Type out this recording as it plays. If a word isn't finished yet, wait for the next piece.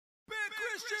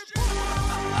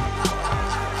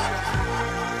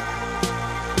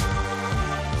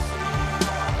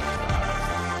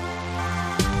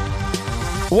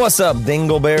What's up,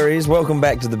 dingleberries? Welcome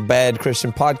back to the Bad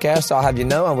Christian Podcast. I'll have you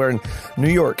know, we're in New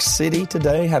York City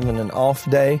today, having an off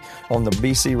day on the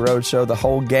BC Roadshow. The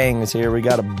whole gang is here. We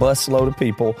got a busload of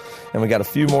people, and we got a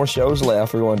few more shows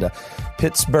left. We're going to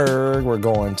Pittsburgh. We're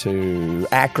going to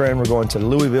Akron. We're going to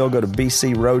Louisville. Go to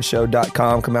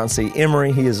bcroadshow.com. Come out and see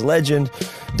Emery. He is legend.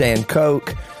 Dan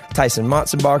Koch, Tyson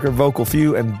Motzenbacher, Vocal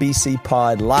Few, and BC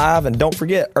Pod Live. And don't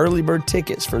forget, early bird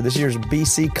tickets for this year's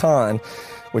BC Con,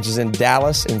 which is in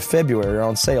Dallas in February, are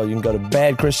on sale. You can go to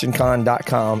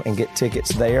badchristiancon.com and get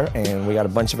tickets there. And we got a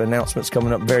bunch of announcements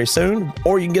coming up very soon.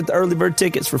 Or you can get the early bird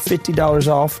tickets for $50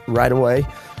 off right away.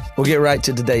 We'll get right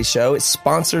to today's show. It's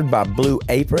sponsored by Blue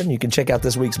Apron. You can check out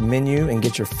this week's menu and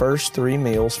get your first 3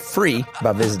 meals free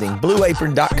by visiting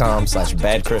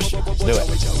blueapron.com/badchristian. Let's do it.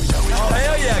 Oh,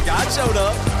 hell yeah, God showed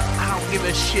up. I don't give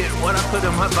a shit what I put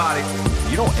in my body.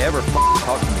 You don't ever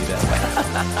talk to me that way.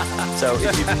 So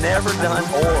if you've never done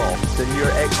oral, then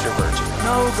you're extra virgin.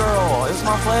 No, girl, it's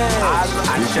my flesh. I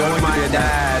showed my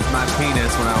dad my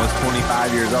penis when I was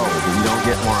 25 years old. You don't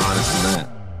get more honest than that.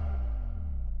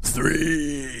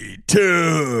 3,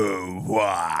 2, 1.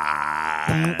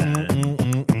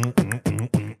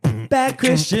 Bad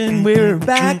Christian, we're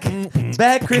back.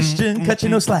 Bad Christian, cut you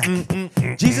no slack.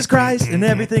 Jesus Christ and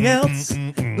everything else.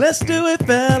 Let's do it,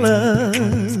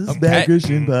 fellas. Okay. Bad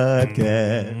Christian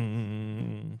Podcast.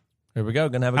 Here we go.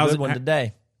 Gonna have a good one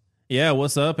today. Yeah,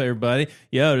 what's up, everybody?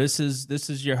 Yo, this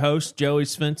is your host, Joey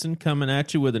Svensson, coming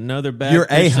at you with another Bad You're a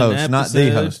Christian host, episode. not the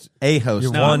host. A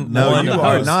host. No, I'm you the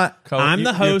are host. not. I'm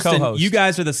the host, you're and co-host. you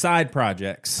guys are the side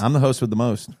projects. I'm the host with the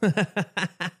most.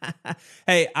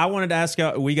 Hey, I wanted to ask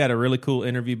you, we got a really cool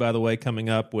interview, by the way, coming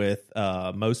up with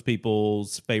most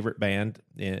people's favorite band.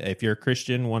 If you're a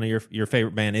Christian, one of your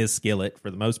favorite band is Skillet, for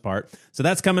the most part. So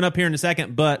that's coming up here in a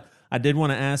second, but I did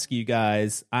want to ask you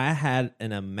guys, I had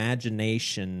an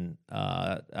imagination,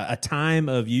 a time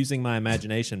of using my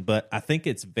imagination, but I think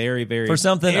it's very, very For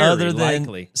something very other than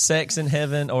likely. sex in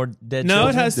heaven or dead No,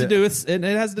 children? it has to do with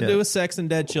do with sex and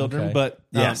dead children. Okay. But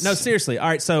Yes. no, seriously. All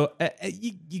right, so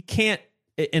you can't,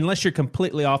 unless you're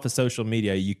completely off of social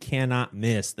media, you cannot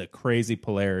miss the crazy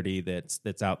polarity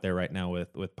that's out there right now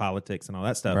with politics and all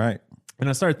that stuff. Right. And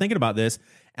I started thinking about this.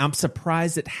 I'm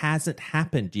surprised it hasn't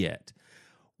happened yet.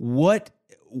 What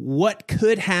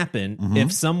could happen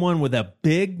if someone with a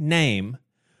big name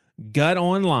got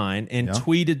online and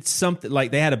tweeted something, like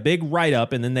they had a big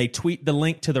write-up and then they tweet the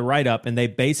link to the write-up and they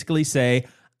basically say,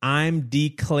 I'm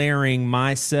declaring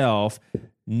myself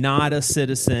not a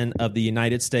citizen of the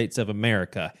United States of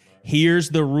America.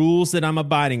 Here's the rules that I'm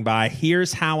abiding by.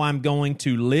 Here's how I'm going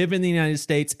to live in the United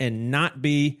States and not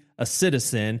be a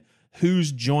citizen.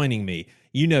 Who's joining me?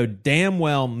 You know damn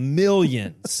well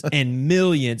millions and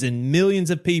millions and millions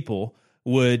of people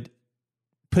would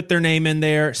put their name in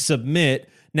there, submit.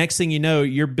 Next thing you know,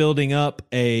 you're building up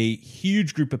a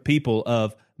huge group of people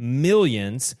of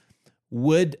millions.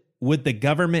 Would the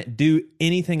government do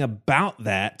anything about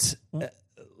that?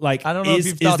 Like, I don't know if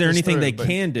you've thought is there this anything through, they but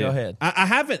can do? go ahead. I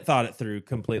haven't thought it through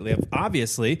completely,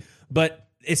 obviously, but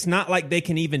it's not like they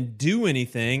can even do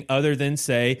anything other than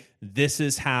say, this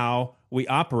is how we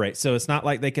operate. So it's not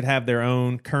like they could have their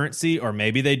own currency, or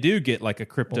maybe they do get like a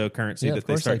cryptocurrency that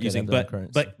they start using. But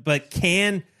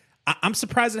I'm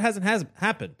surprised it hasn't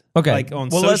happened. Okay. Like on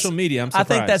social media, I'm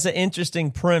surprised. I think that's an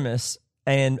interesting premise,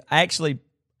 and actually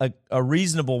a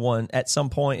reasonable one at some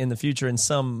point in the future in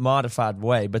some modified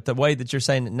way. But the way that you're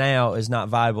saying it now is not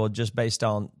viable just based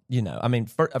on, I mean,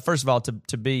 first of all,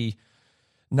 to be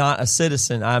not a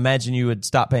citizen, I imagine you would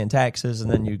stop paying taxes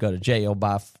and then you go to jail,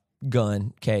 buy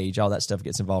gun, cage, all that stuff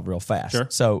gets involved real fast. Sure.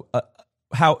 So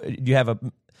how do you have a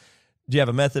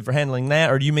method for handling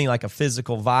that, or do you mean like a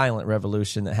physical violent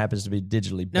revolution that happens to be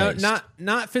digitally based? No,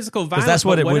 not physical violence. Because that's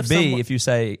what it would be someone, if you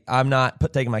say, I'm not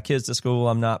taking my kids to school,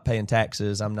 I'm not paying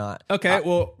taxes, I'm not. Okay,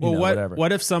 whatever.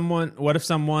 What if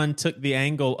someone took the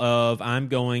angle of I'm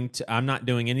not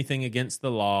doing anything against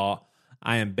the law.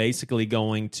 I am basically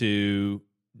going to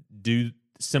do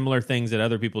similar things that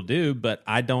other people do, but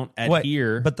I don't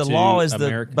adhere. But the to law is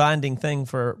American. the binding thing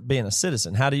for being a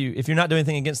citizen. How do you, if you're not doing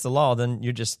anything against the law, then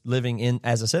you're just living in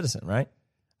as a citizen, right?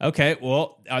 Okay,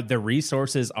 well, the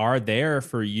resources are there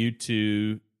for you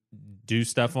to do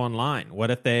stuff online.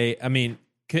 What if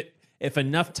if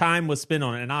enough time was spent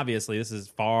on it, and obviously this is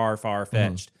far, far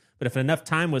fetched, but if enough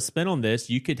time was spent on this,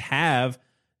 you could have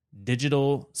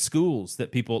digital schools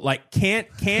that people like. Can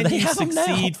you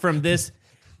succeed from this?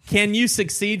 Can you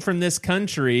succeed from this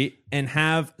country and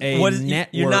have a network?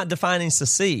 You're not defining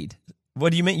secede.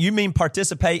 What do you mean? You mean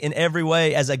participate in every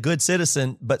way as a good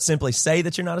citizen, but simply say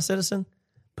that you're not a citizen?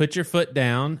 Put your foot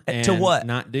down and to what?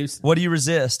 Not do. What do you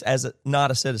resist as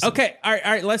not a citizen? Okay, all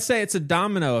right. Let's say it's a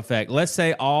domino effect. Let's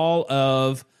say all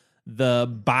of the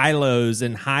Bilos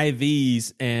and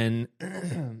Hy-Vees and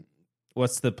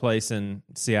what's the place in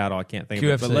Seattle? I can't think of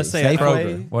it. But let's say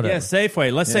Safeway, whatever. Yeah,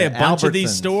 Safeway. Let's say a bunch of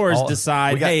these stores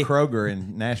decide, we got hey, Kroger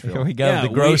in Nashville. Here we go. Yeah, the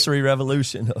grocery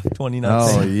revolution of 2019.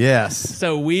 Oh, yes.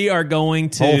 so we are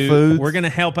going Whole Foods. we're going to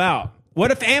help out. What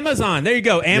if Amazon? There you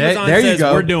go. Amazon there you says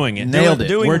go. we're doing it. Nailed it.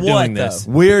 Doing we're what, doing this.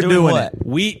 though? We're doing what?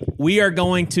 it. We are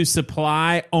going to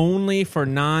supply only for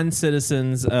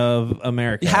non-citizens of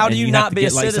America. How do And you have not to be a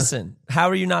get, like, some- citizen? How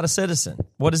are you not a citizen?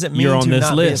 What does it mean You're on to this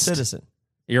not list. be a citizen?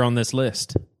 You're on this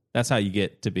list. That's how you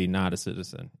get to be not a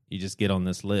citizen. You just get on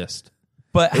this list.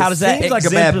 But how does that seems like a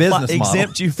bad business model.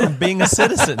 exempt you from being a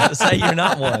citizen to say you're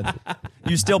not one?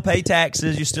 You still pay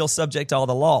taxes. You're still subject to all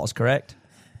the laws, correct?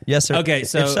 Yes, sir. Okay,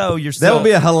 so- if so, you're That still. would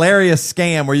be a hilarious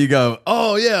scam where you go,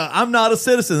 oh, yeah, I'm not a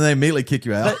citizen, and they immediately kick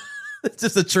you out. It's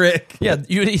just a trick. Yeah,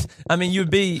 you'd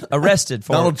be arrested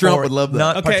for Donald Trump for would love that.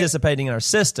 not Okay. participating in our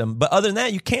system. But other than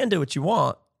that, you can do what you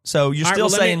want. So you're All right, still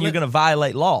well, let me- saying you're going to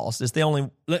violate laws. It's the only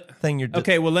thing you're doing.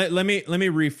 Okay, well let me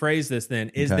rephrase this then.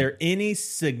 Is Okay. there any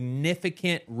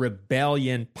significant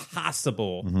rebellion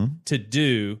possible to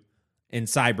do in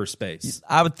cyberspace?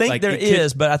 I would think Like, there it could-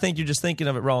 is, but I think you're just thinking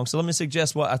of it wrong. So let me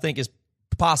suggest what I think is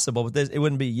possible, but it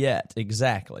wouldn't be yet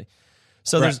exactly.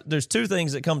 So Right. there's two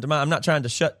things that come to mind. I'm not trying to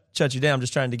shut you down. I'm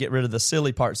just trying to get rid of the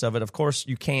silly parts of it. Of course,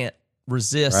 you can't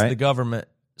resist Right. the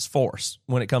government's force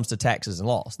when it comes to taxes and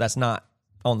laws. That's not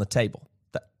on the table.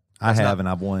 I have, and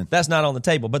I've won. That's not on the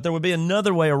table. But there would be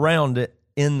another way around it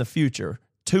in the future.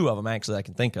 Two of them, actually, I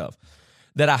can think of.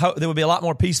 That I hope that would be a lot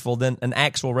more peaceful than an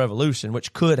actual revolution,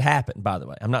 which could happen, by the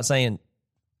way. I'm not saying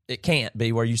it can't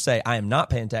be where you say, I am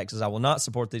not paying taxes. I will not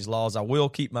support these laws. I will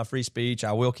keep my free speech.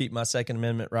 I will keep my Second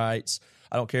Amendment rights.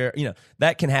 I don't care. You know,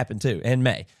 that can happen too, and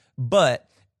may. But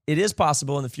it is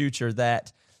possible in the future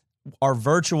that our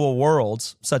virtual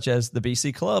worlds, such as the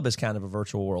BC Club is kind of a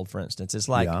virtual world, for instance. It's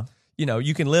like, Yeah. you know,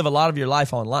 you can live a lot of your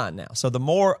life online now. So the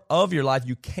more of your life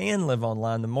you can live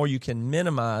online, the more you can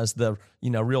minimize the,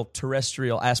 real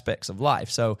terrestrial aspects of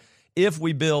life. So if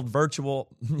we build virtual,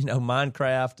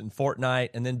 Minecraft and Fortnite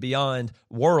and then beyond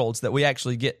worlds that we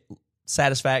actually get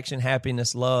satisfaction,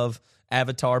 happiness, love,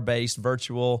 avatar-based,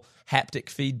 virtual, haptic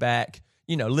feedback,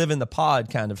 live in the pod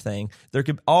kind of thing.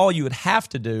 All you would have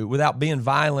to do without being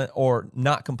violent or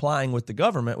not complying with the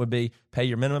government would be pay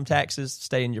your minimum taxes,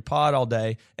 stay in your pod all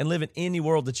day, and live in any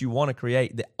world that you want to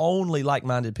create that only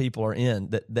like-minded people are in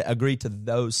that agree to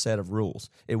those set of rules.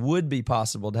 It would be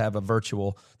possible to have a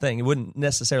virtual thing. It wouldn't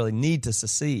necessarily need to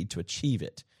secede to achieve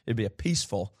it. It'd be a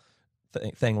peaceful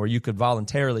thing where you could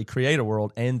voluntarily create a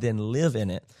world and then live in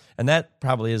it. And that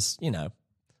probably is,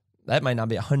 that might not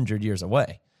be 100 years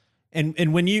away.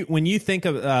 And when you think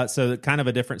of so kind of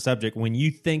a different subject, when you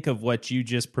think of what you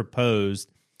just proposed,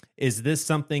 is this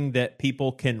something that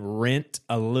people can rent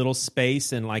a little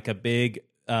space in like a big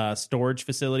storage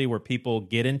facility where people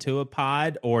get into a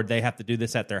pod, or they have to do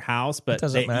this at their house? But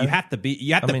matter. you have to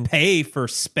pay for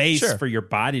space Sure. for your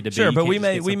body to be. Sure, You but can't we just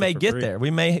may something for get free. there.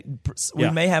 We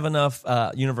may have enough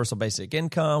universal basic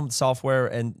income software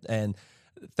and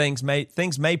things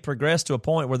may progress to a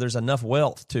point where there's enough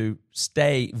wealth to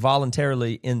stay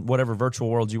voluntarily in whatever virtual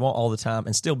world you want all the time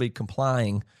and still be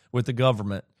complying with the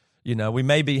government. We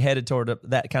may be headed toward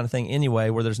that kind of thing anyway,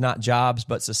 where there's not jobs,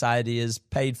 but society is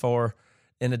paid for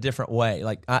in a different way.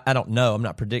 Like, I don't know. I'm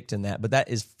not predicting that, but that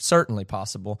is certainly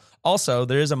possible. Also,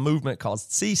 there is a movement called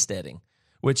seasteading,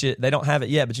 which they don't have it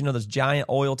yet, but those giant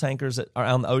oil tankers that are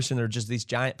out in the ocean, they're just these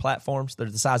giant platforms. They're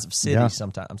the size of cities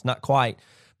sometimes, not quite.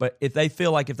 But if they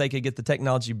feel like if they could get the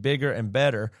technology bigger and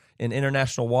better in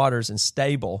international waters and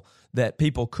stable, that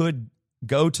people could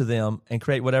go to them and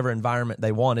create whatever environment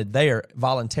they wanted there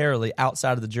voluntarily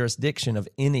outside of the jurisdiction of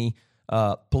any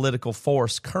political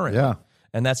force currently. Yeah.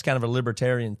 And that's kind of a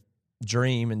libertarian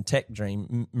dream and tech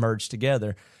dream merged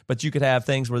together. But you could have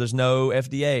things where there's no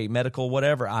FDA, medical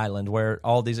whatever island where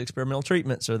all these experimental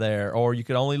treatments are there, or you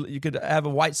could have a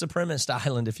white supremacist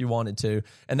island if you wanted to,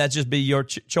 and that just be your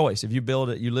choice. If you build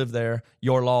it, you live there,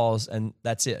 your laws, and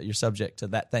that's it. You're subject to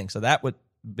that thing. So that would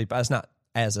be, that's not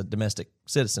as a domestic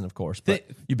citizen, of course, but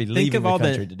you'd be leaving the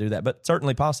country to do that, but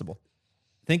certainly possible.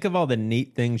 Think of all the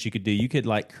neat things you could do. You could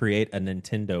like create a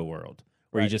Nintendo world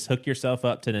where you just hook yourself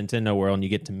up to Nintendo World and you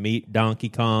get to meet Donkey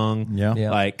Kong.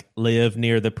 Yeah. Like live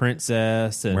near the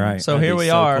princess. And Right. So that'd here be we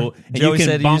so are. cool. And Joey you can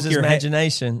said bonk use his your head.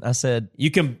 imagination. I said,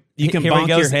 You can Here he bonk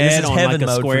goes. your head This is on heaven like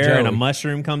a mode for square and a Joey.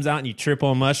 mushroom comes out and you trip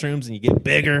on mushrooms and you get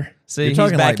bigger. see, You're he's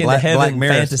talking back like into Black heaven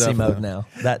Mirror fantasy stuff, mode though.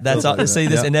 now. That's all. See,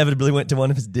 this Yeah. inevitably went to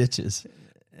one of his ditches.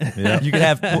 Yeah. You could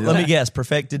have, let me guess,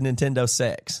 perfected Nintendo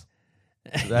sex.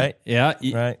 Right? Yeah,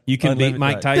 Right. You can beat Unlimited-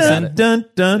 Mike right. Tyson. Dun,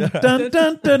 dun, dun, dun, dun,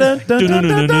 dun, dun,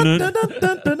 dun, dun, dun,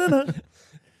 dun, dun, dun, dun.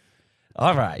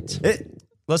 All right.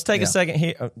 Let's take a second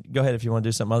here. Go ahead if you want to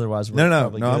do something. Otherwise, we're No,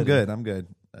 probably I'm good. I'm good.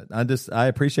 I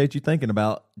appreciate you thinking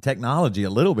about technology a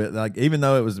little bit. Like, even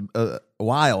though it was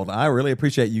wild, I really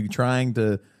appreciate you trying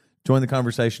to join the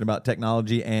conversation about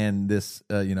technology and this,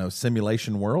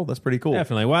 simulation world. That's pretty cool.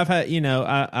 Definitely. Well, I've had,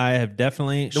 I have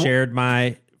definitely shared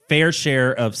my fair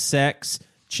share of sex,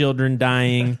 children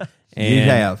dying, and, You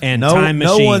have. and no, time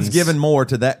machines. No one's given more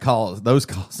to that cause, those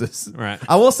causes. Right.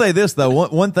 I will say this, though.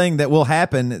 One thing that will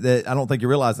happen that I don't think you're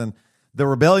realizing, the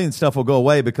rebellion stuff will go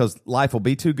away because life will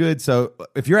be too good. So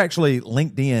if you're actually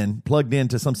plugged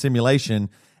into some simulation,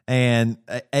 and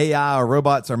AI or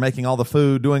robots are making all the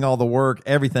food, doing all the work,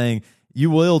 everything, you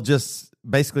will just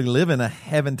basically live in a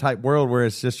heaven-type world where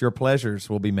it's just your pleasures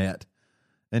will be met.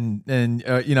 And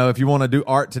if you want to do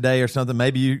art today or something,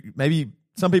 maybe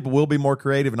some people will be more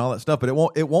creative and all that stuff, but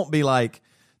it won't be like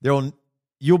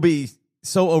you'll be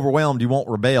so overwhelmed you won't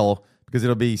rebel because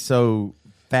it'll be so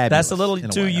fabulous. That's a little in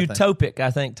too way, utopic, I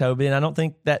think, Toby. And I don't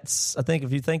think I think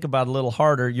if you think about it a little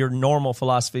harder, your normal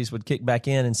philosophies would kick back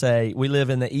in and say, we live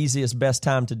in the easiest, best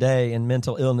time today, and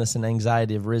mental illness and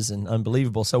anxiety have risen.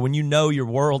 Unbelievable. So when you know your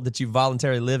world that you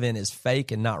voluntarily live in is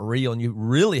fake and not real, and you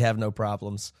really have no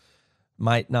problems,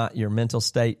 might not your mental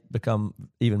state become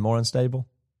even more unstable?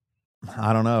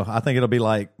 I don't know. I think it'll be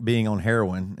like being on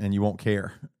heroin and you won't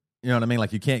care. You know what I mean?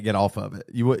 Like, you can't get off of it.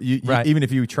 You Right. even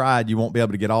if you tried, you won't be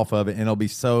able to get off of it, and it'll be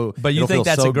so. But you it'll think feel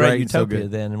that's so a great and so utopia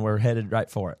good. then, and we're headed right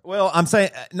for it. Well, I'm saying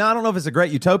no. I don't know if it's a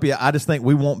great utopia. I just think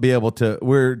we won't be able to.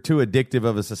 We're too addictive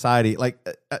of a society. Like,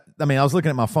 I mean, I was looking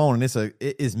at my phone, and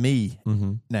it is me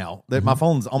now. That my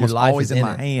phone's almost life always is in in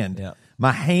my it. hand. Yeah.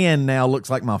 My hand now looks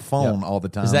like my phone all the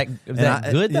time. Is that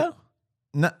And good, though?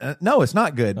 No, it's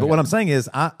not good. But what I'm saying is,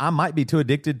 I might be too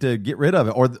addicted to get rid of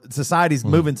it, or society's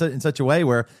moving in such a way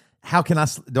where how can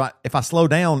if I slow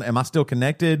down, am I still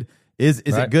connected? Is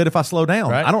Right. it good if I slow down?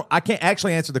 Right. I can't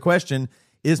actually answer the question.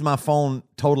 Is my phone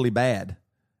totally bad,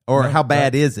 or how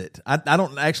bad is it? I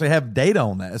don't actually have data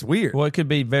on that. It's weird. Well, it could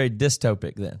be very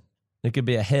dystopic then. It could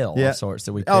be a hell Yeah. of sorts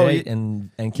that we Oh, create and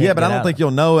can't Yeah, but get I don't out think of.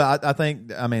 you'll know. I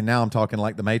think. I mean, now I'm talking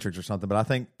like the Matrix or something. But I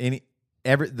think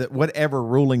whatever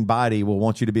ruling body will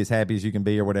want you to be as happy as you can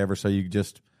be, or whatever. So you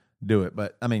just do it.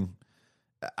 But I mean,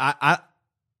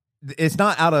 it's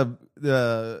not out of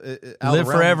the Live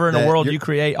forever in a world you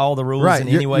create all the rules in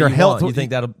any way you want. You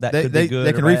think that could be good?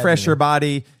 They can or bad refresh for your you?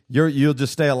 body. You'll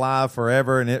just stay alive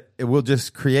forever, and it will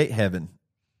just create heaven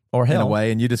or hell in a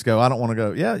way. And you just go, I don't want to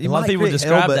go. Yeah, A lot of people create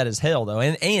describe hell, but that as hell, though,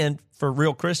 and for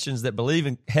real Christians that believe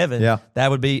in heaven, Yeah.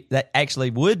 that actually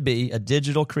would be a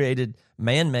digital created,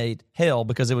 man-made hell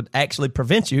because it would actually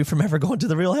prevent you from ever going to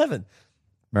the real heaven.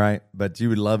 right. But you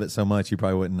would love it so much you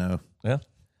probably wouldn't know. Yeah,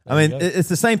 I mean, it's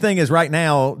the same thing as right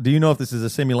now. Do you know if this is a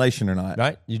simulation or not?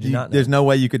 Right. You do not know. There's no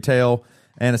way you could tell.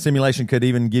 And a simulation could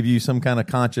even give you some kind of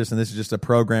conscious, and this is just a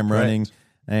program running.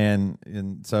 And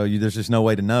so there's just no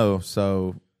way to know.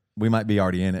 So we might be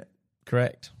already in it,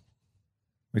 correct.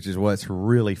 which is what's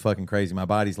really fucking crazy. My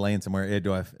body's laying somewhere.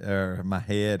 Or my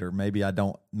head, or maybe I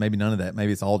don't. Maybe none of that.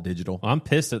 Maybe it's all digital. Well, I'm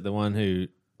pissed at the one who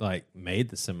made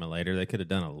the simulator. They could have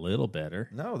done a little better.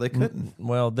 No, they couldn't.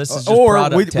 Well, this is just Or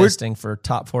product we're- testing for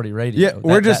top 40 radio. Yeah,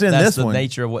 we're just in that's this the one.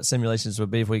 nature of what simulations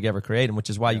would be if we ever create them, which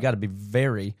is why you got to be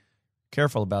very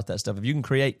careful about that stuff. If you can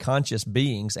create conscious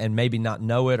beings and maybe not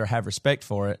know it or have respect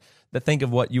for it, then think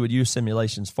of what you would use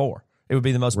simulations for. It would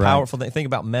be the most Right. powerful thing. Think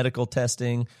about medical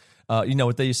testing. You know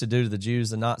what they used to do to the Jews,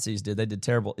 the Nazis did. They did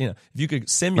terrible. If you could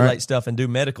simulate Right. stuff and do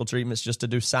medical treatments just to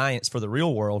do science for the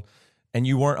real world, and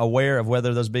you weren't aware of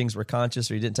whether those beings were conscious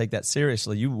or you didn't take that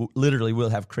seriously, you literally will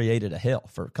have created a hell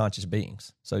for conscious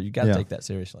beings. So you got to Yeah. take that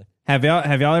seriously. Have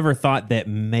y'all ever thought that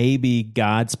maybe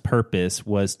God's purpose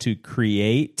was to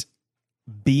create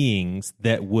beings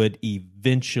that would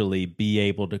eventually be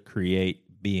able to create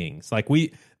beings? Like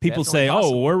people say,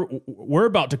 Definitely "Oh, we're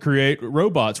about to create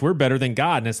robots. We're better than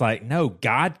God." And it's like, no,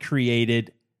 God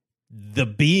created the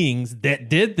beings that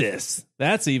did this.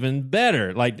 That's even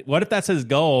better. Like, what if that's his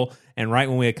goal? And right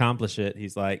when we accomplish it,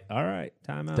 he's like, "All right,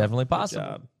 time out." Definitely Good possible.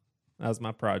 job. That was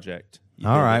my project. You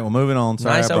All did right, it. well, moving on.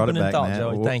 Sorry, Nice I brought opening it back, thought, Matt.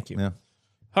 Joey. Well, Thank you. Yeah.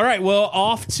 All right, well,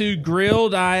 off to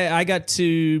Grilled. I got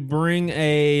to bring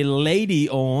a lady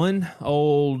on,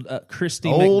 old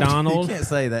Christy McDonald. You can't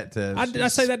say that to. I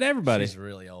say that to everybody. She's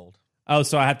really old. Oh,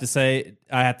 so I have to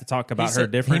talk about her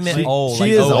differently. He meant old. She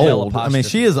like is OL old. I mean,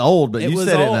 she is old, but you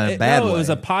said it in a bad way. It was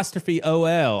apostrophe OL.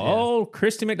 Oh,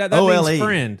 Christy McDonald. That OLE. means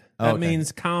friend. That Okay.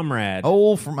 means comrade. My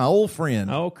old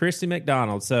friend. Oh, Christy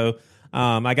McDonald. So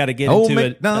I got to get Old into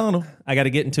McDonald. I got to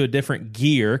get into a different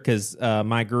gear because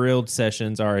my grilled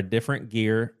sessions are a different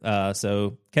gear.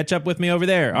 So catch up with me over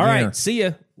there. All right, see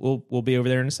ya. We'll be over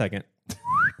there in a second.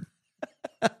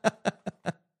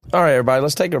 All right, everybody,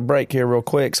 let's take a break here real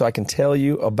quick so I can tell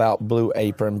you about Blue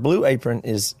Apron. Blue Apron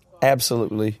is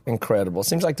absolutely incredible. It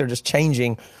seems like they're just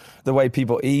changing the way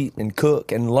people eat and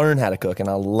cook and learn how to cook, and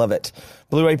I love it.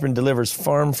 Blue Apron delivers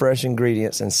farm fresh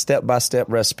ingredients and step-by-step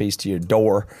recipes to your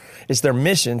door. It's their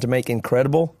mission to make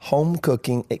incredible home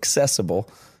cooking accessible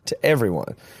to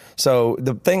everyone. So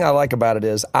the thing I like about it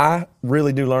is I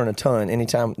really do learn a ton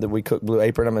anytime that we cook Blue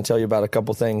Apron. I'm going to tell you about a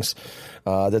couple things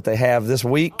that they have this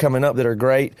week coming up that are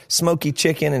great. Smoky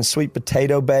chicken and sweet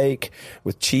potato bake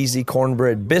with cheesy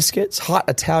cornbread biscuits. Hot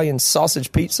Italian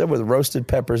sausage pizza with roasted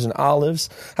peppers and olives.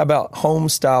 How about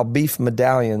home-style beef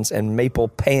medallions and maple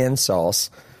pan sauce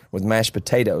with mashed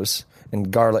potatoes and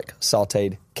garlic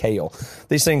sautéed kale.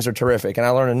 These things are terrific, and I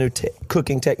learn a new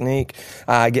cooking technique.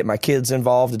 I get my kids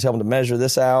involved to tell them to measure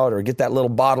this out or get that little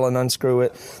bottle and unscrew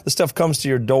it. The stuff comes to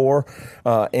your door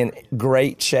in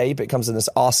great shape. It comes in this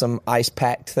awesome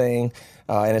ice-packed thing,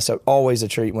 and it's always a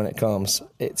treat when it comes.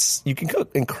 You can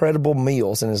cook incredible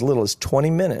meals in as little as 20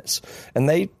 minutes, and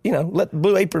they, let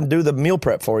Blue Apron do the meal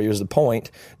prep for you is the point.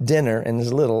 Dinner in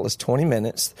as little as 20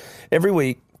 minutes. Every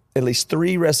week, at least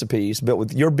 3 recipes built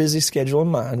with your busy schedule in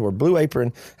mind, where Blue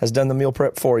Apron has done the meal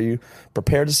prep for you,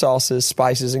 prepared the sauces,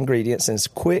 spices, ingredients, and it's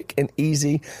quick and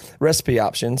easy recipe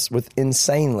options with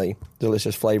insanely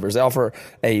delicious flavors. They offer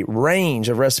a range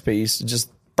of recipes just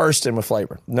bursting with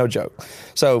flavor. No joke.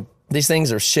 So these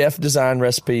things are chef-designed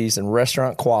recipes and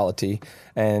restaurant quality,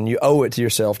 and you owe it to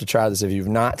yourself to try this if you've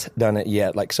not done it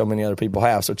yet, like so many other people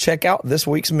have. So check out this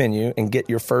week's menu and get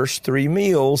your first 3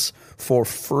 meals for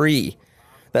free.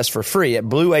 That's for free at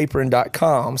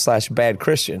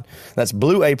blueapron.com/badchristian. That's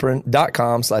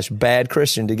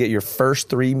blueapron.com/badchristian to get your first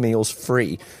 3 meals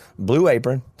free. Blue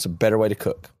Apron, it's a better way to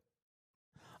cook.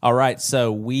 All right,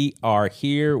 so we are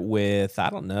here with, I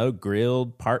don't know,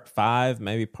 Grilled Part 5,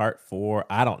 maybe Part 4,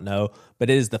 I don't know. But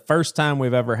it is the first time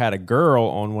we've ever had a girl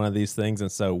on one of these things,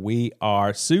 and so we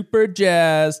are super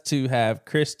jazzed to have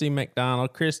Christy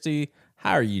McDonald. Christy,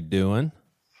 how are you doing?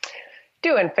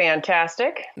 Doing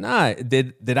fantastic. Nah,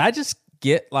 did I just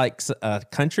get like a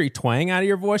country twang out of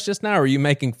your voice just now, or are you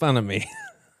making fun of me?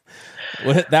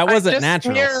 That wasn't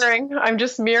natural. I'm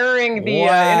just mirroring the...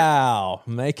 Wow,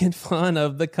 making fun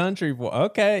of the country voice.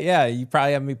 Okay, yeah, you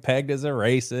probably have me pegged as a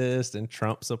racist and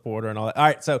Trump supporter and all that. All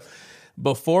right, so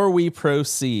before we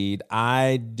proceed,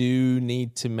 I do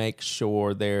need to make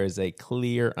sure there is a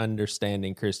clear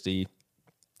understanding, Christy.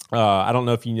 I don't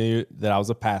know if you knew that I was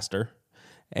a pastor.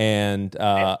 And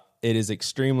it is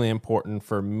extremely important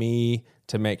for me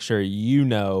to make sure you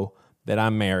know that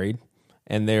I'm married,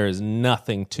 and there is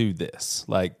nothing to this.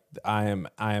 Like I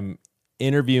am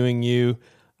interviewing you,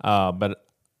 but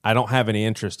I don't have any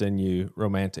interest in you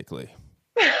romantically.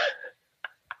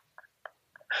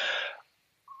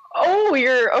 Oh,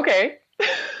 you're okay.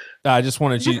 I just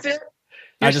wanted you.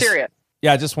 You're serious.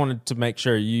 Yeah, I just wanted to make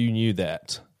sure you knew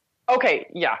that. Okay,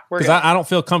 yeah, we're good. Because I don't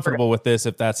feel comfortable with this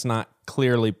if that's not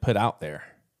clearly put out there.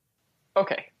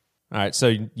 Okay. All right,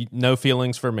 so no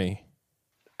feelings for me.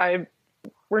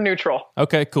 We're neutral.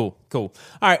 Okay, cool. All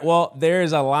right, well,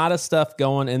 there's a lot of stuff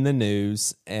going in the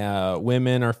news.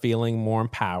 Women are feeling more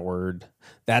empowered.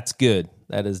 That's good.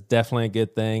 That is definitely a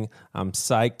good thing. I'm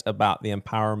psyched about the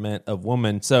empowerment of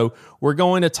women. So we're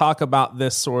going to talk about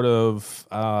this sort of,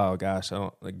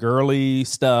 girly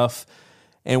stuff.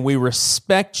 And we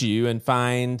respect you and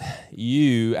find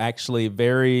you actually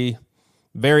very,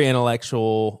 very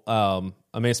intellectual,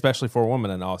 especially for a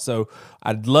woman and all. So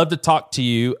I'd love to talk to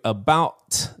you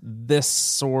about this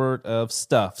sort of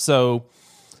stuff. So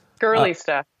girly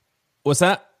stuff. What's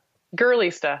that? Girly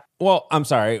stuff. Well, I'm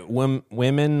sorry.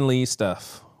 Womenly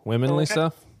stuff. Womenly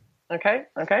stuff? Okay.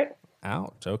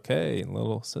 Ouch. Okay. A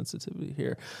little sensitivity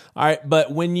here. All right.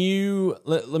 But when you,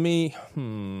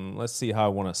 let's see how I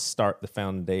want to start the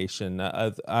foundation.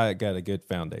 I got a good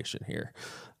foundation here.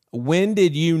 When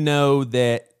did you know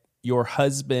that your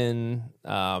husband,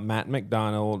 Matt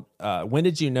McDonald, when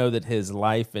did you know that his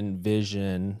life and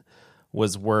vision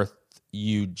was worth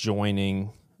you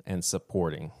joining and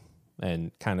supporting and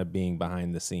kind of being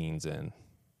behind the scenes in?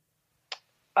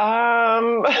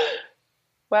 Um,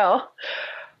 well,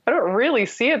 I don't really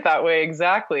see it that way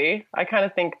exactly. I kind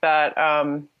of think that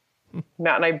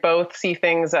Matt and I both see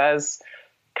things as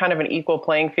kind of an equal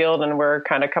playing field, and we're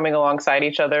kind of coming alongside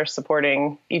each other,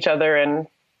 supporting each other in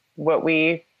what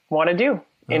we want to do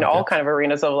in all kind of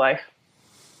arenas of life.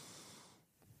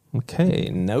 Okay,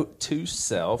 note to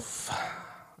self.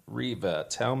 Reva,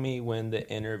 tell me when the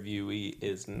interviewee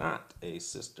is not a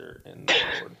sister in the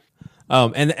Lord.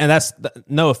 And that's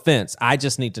no offense. I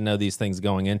just need to know these things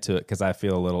going into it because I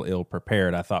feel a little ill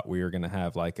prepared. I thought we were going to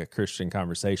have like a Christian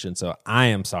conversation, so I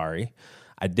am sorry.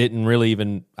 I didn't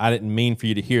mean for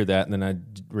you to hear that, and then I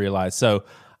realized. So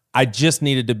I just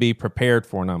needed to be prepared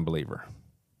for an unbeliever.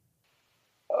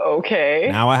 Okay.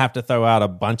 Now I have to throw out a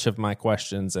bunch of my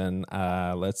questions, and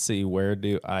let's see, where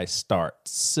do I start?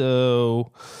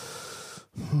 So,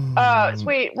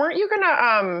 Wait, weren't you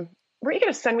gonna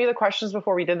send me the questions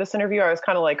before we did this interview? I was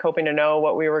kind of like hoping to know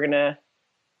what we were gonna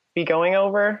be going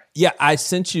over. Yeah, I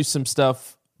sent you some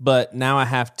stuff, but now I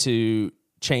have to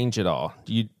change it all.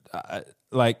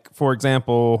 Like, for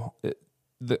example,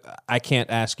 I can't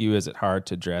ask you, is it hard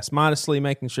to dress modestly,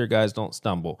 making sure guys don't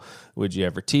stumble? Would you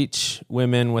ever teach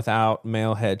women without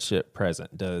male headship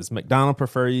present? Does McDonald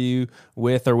prefer you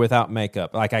with or without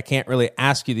makeup? Like, I can't really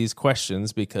ask you these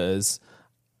questions because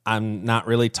I'm not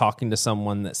really talking to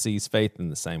someone that sees faith in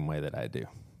the same way that I do.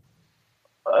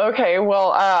 Okay,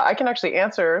 well, I can actually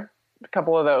answer a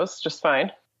couple of those just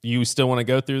fine. You still want to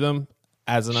go through them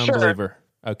as an unbeliever?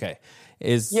 Okay.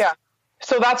 Yeah.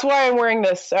 So that's why I'm wearing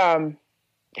this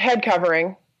head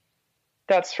covering.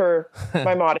 That's for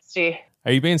my modesty.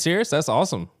 Are you being serious? That's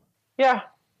awesome. Yeah.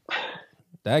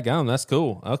 Daggum, that's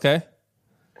cool. Okay.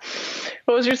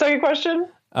 What was your second question?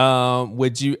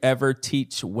 Would you ever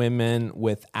teach women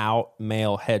without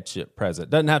male headship present?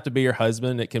 Doesn't have to be your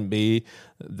husband. It can be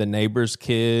the neighbor's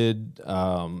kid,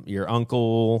 your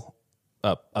uncle,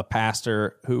 a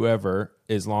pastor, whoever,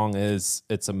 as long as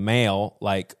it's a male.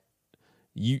 Like,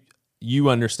 you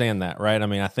understand that, right? I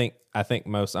mean, I think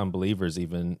most unbelievers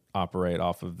even operate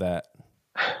off of that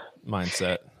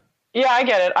mindset. Yeah, I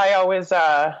get it. I always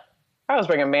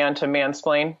bring a man to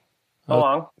mansplain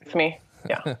along with me.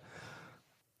 Yeah.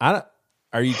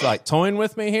 Are you like toying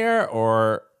with me here,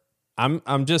 or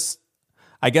I'm just,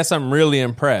 I guess I'm really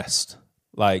impressed.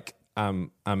 Like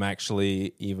I'm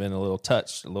actually even a little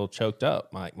touched, a little choked up.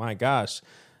 Like, my gosh,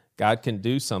 God can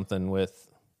do something with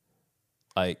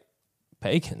like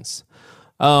pagans.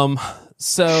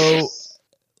 So,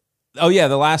 oh yeah,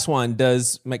 the last one.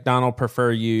 Does McDonald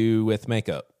prefer you with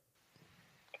makeup?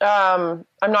 I'm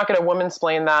not going to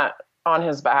womansplain that on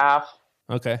his behalf.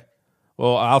 Okay.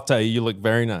 Well, I'll tell you, you look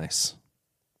very nice.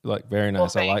 You look very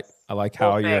nice. Well, I like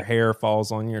how your thanks. hair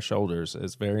falls on your shoulders.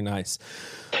 It's very nice.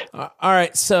 All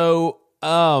right. So,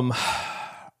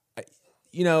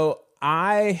 you know,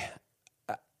 I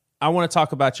want to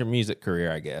talk about your music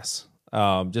career, I guess.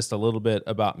 Just a little bit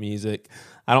about music.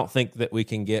 I don't think that we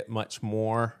can get much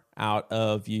more out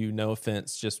of you, no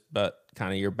offense, but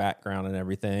kind of your background and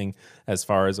everything as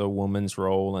far as a woman's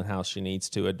role and how she needs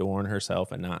to adorn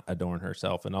herself and not adorn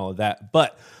herself and all of that.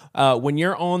 But when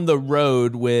you're on the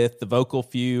road with the Vocal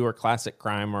Few or Classic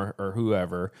Crime or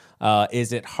whoever,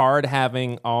 is it hard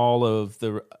having all of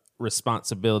the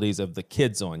responsibilities of the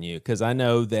kids on you? Because I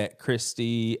know that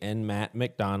Christy and Matt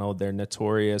McDonald, they're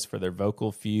notorious for their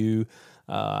Vocal Few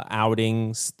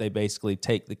outings. They basically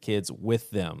take the kids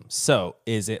with them. So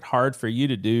is it hard for you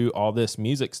to do all this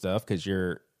music stuff because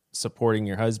you're supporting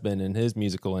your husband in his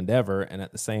musical endeavor, and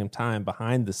at the same time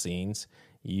behind the scenes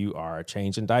you are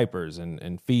changing diapers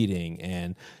and feeding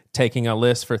and taking a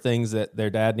list for things that their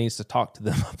dad needs to talk to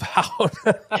them about?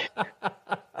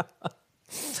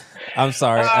 I'm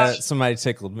sorry. Somebody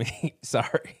tickled me.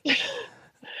 Sorry.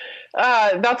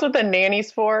 That's what the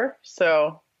nanny's for.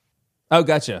 So. Oh,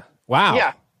 gotcha. Wow.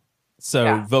 Yeah. So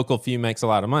Yeah. Vocal Few makes a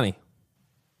lot of money.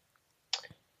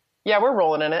 Yeah, we're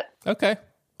rolling in it. Okay.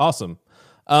 Awesome.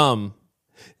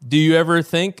 Do you ever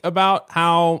think about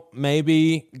how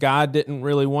maybe God didn't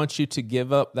really want you to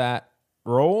give up that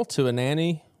role to a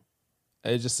nanny?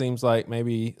 It just seems like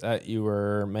maybe that you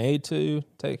were made to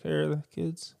take care of the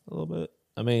kids a little bit.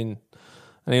 I mean,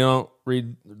 you don't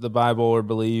read the Bible or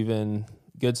believe in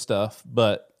good stuff,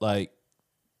 but like,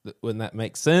 wouldn't that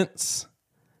make sense?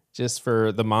 Just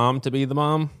for the mom to be the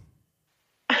mom?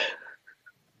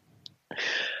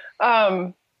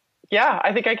 Yeah,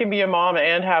 I think I can be a mom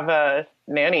and have a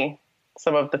nanny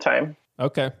some of the time.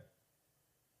 Okay.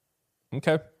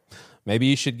 Maybe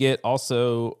you should get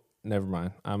also, never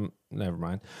mind. never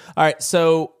mind. All right,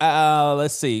 so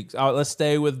let's see. Let's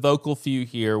stay with vocal few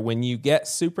here. When you get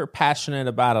super passionate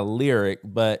about a lyric,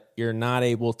 but you're not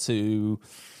able to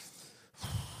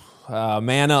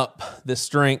man up the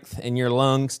strength in your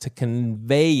lungs to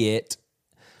convey it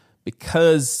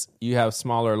because you have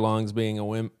smaller lungs being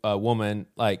a woman,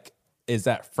 like, is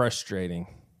that frustrating?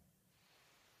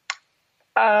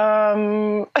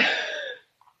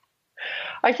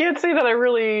 I can't say that I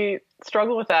really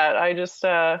struggle with that. I just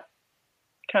kind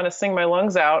of sing my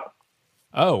lungs out.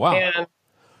 Oh, wow. And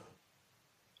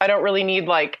I don't really need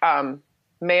like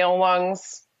male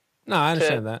lungs. No, I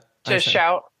understand that. To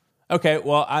shout. Okay,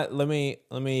 well, let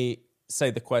me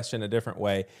say the question a different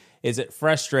way. Is it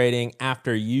frustrating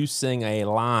after you sing a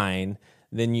line,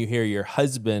 then you hear your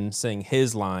husband sing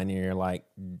his line, and you're like,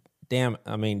 dang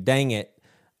it,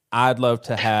 I'd love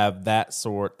to have that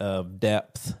sort of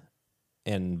depth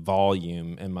and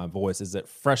volume in my voice. Is it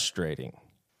frustrating?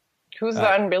 Who's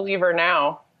the unbeliever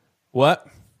now? What?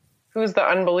 Who's the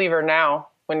unbeliever now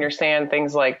when you're saying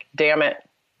things like, damn it?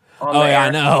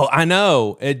 Yeah, I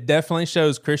know. It definitely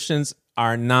shows Christians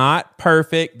are not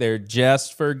perfect. They're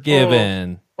just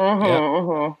forgiven.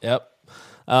 Yep.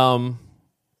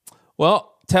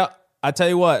 Well, I tell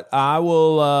you what, I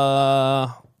will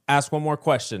ask one more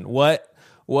question. What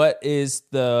is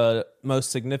the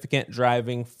most significant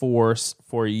driving force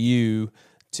for you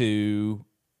to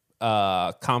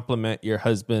complement your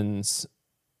husband's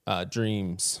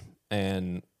dreams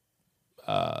and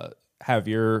have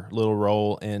your little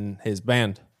role in his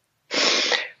band?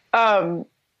 I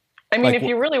mean, if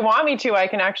you really want me to, I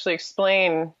can actually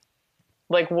explain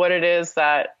like what it is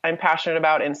that I'm passionate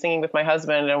about in singing with my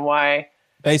husband and why.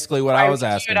 Basically what I was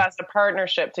asking. As a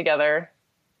partnership together.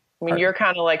 I mean, you're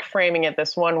kind of like framing it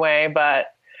this one way,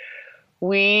 but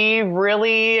we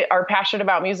really are passionate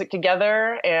about music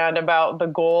together and about the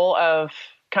goal of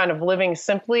kind of living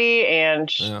simply and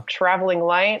traveling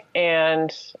light.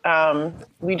 And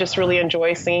we just really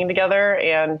enjoy singing together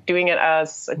and doing it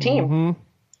as a team. Mm-hmm.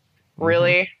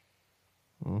 Really?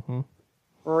 Mm-hmm.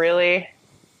 Really?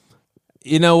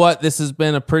 You know what? This has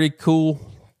been a pretty cool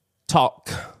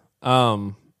talk.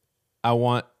 I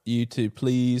want you to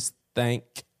please thank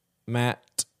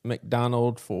Matt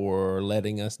McDonald for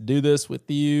letting us do this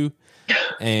with you.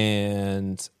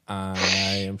 And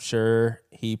I am sure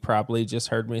he probably just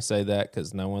heard me say that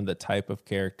because knowing the type of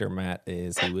character Matt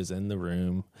is, he was in the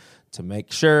room to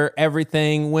make sure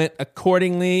everything went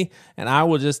accordingly. And I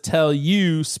will just tell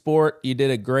you, Sport, you did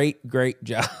a great, great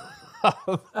job.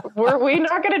 Were we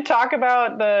not going to talk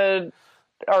about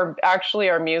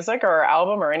our music or our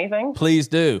album or anything? Please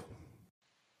do.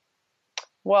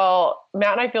 Well,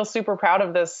 Matt and I feel super proud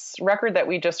of this record that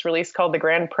we just released called the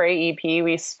Grand Prairie EP.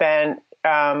 We spent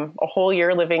a whole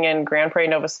year living in Grand Prairie,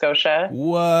 Nova Scotia.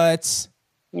 What?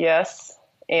 Yes.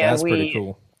 And that's pretty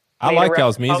cool. I like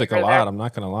y'all's music a lot. I'm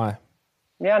not going to lie.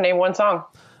 Yeah. Name one song.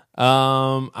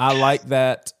 I like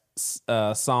that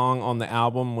song on the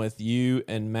album with you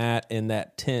and Matt in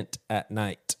that tent at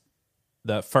night.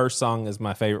 The first song is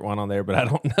my favorite one on there, but I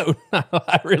don't know.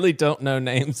 I really don't know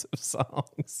names of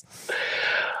songs.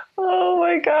 Oh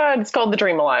my God. It's called The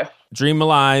Dream Alive. Dream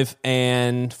Alive.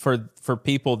 And for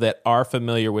people that are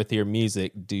familiar with your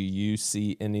music, do you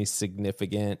see any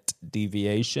significant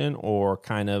deviation or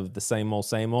kind of the same old,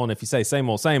 same old? And if you say same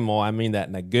old, I mean that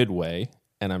in a good way.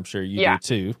 And I'm sure you do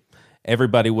too.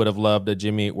 Everybody would have loved a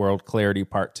Jimmy Eat World Clarity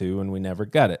Part 2, and we never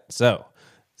got it. So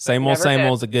same old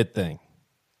is a good thing.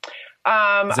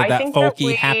 Is it that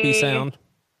folky, happy sound?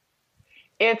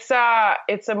 It's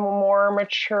a more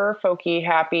mature, folky,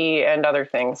 happy, and other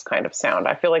things kind of sound.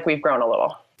 I feel like we've grown a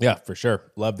little. Yeah, for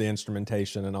sure. Love the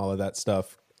instrumentation and all of that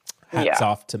stuff. Hats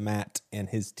off to Matt and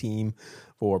his team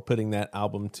for putting that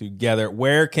album together.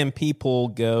 Where can people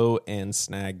go and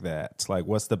snag that? Like,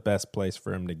 what's the best place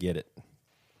for them to get it?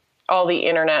 All the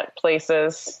internet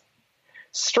places.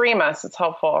 Stream us. It's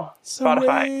helpful.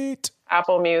 Spotify,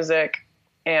 Apple Music.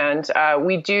 And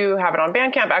we do have it on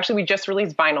Bandcamp. Actually, we just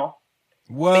released vinyl.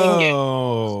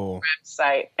 Whoa.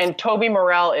 Website. And Toby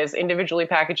Morrell is individually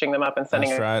packaging them up and sending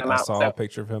them out. I saw a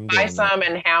picture of him. Buy some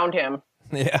and hound him.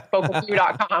 Yeah.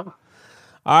 Vocalview.com.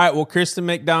 All right. Well, Kristen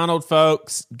McDonald,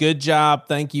 folks, good job.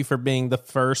 Thank you for being the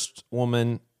first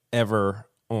woman ever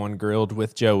on Grilled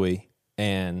with Joey.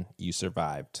 And you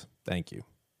survived. Thank you.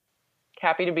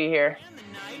 Happy to be here.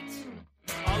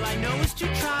 All I know is to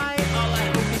try. All I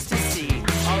hope is to see.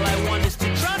 All I want is to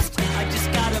trust. I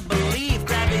just gotta believe.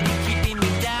 Gravity keeping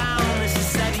me down. This is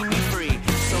setting me free.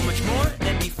 So much more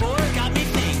than before got me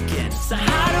thinking. So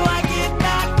how do I get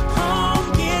back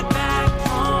home? Get back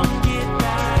home. Get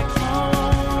back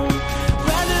home.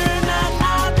 Whether or not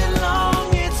I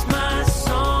belong, it's my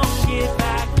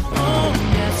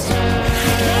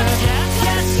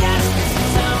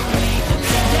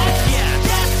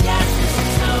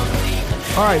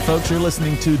right, folks, you're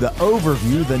listening to The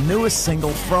Overview, the newest single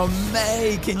from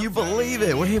May. Can you believe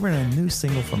it? We're hearing a new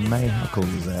single from May. How cool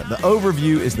is that? The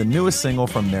Overview is the newest single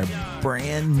from their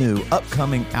brand new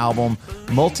upcoming album,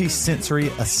 Multi-Sensory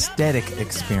Aesthetic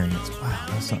Experience. Wow,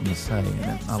 that's something to say, isn't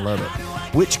it? I love it.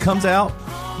 Which comes out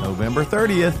November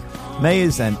 30th. May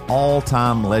is an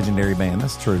all-time legendary band.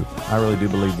 That's true. I really do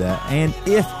believe that. And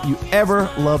if you ever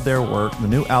love their work, the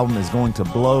new album is going to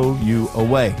blow you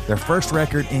away. Their first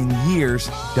record in years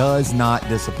does not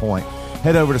disappoint.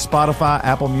 Head over to Spotify,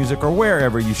 Apple Music, or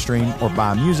wherever you stream or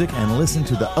buy music and listen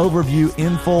to The Overview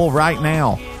in full right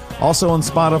now. Also on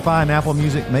Spotify and Apple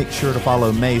Music, make sure to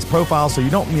follow May's profile so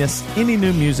you don't miss any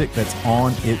new music that's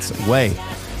on its way.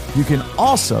 You can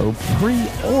also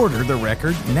pre-order the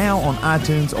record now on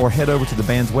iTunes or head over to the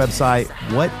band's website,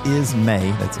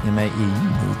 whatismay, that's M-A-E, you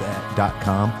knew that,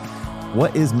 .com,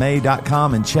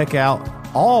 whatismay.com, and check out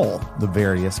all the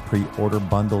various pre-order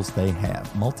bundles they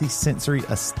have. Multi-sensory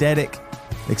aesthetic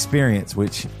experience,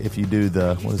 which if you do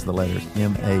the, what is the letters?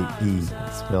 M-A-E,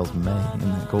 it spells May.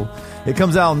 Isn't that cool? It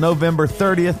comes out on November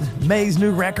 30th, May's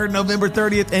new record, November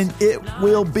 30th, and it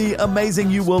will be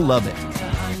amazing. You will love it.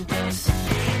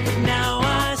 Now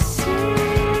I see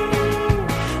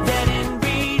that in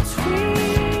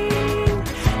between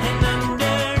and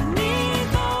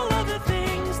underneath all of the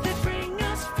things that bring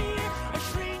us fear are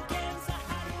shrinking. So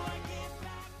how do I get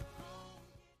back?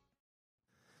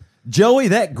 Joey,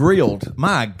 that grilled.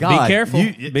 My God. Be careful.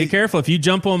 Be careful. If you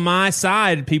jump on my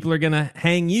side, people are going to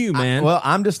hang you, man.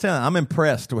 I'm just telling you, I'm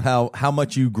impressed with how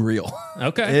much you grill.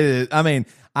 Okay. I mean,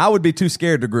 I would be too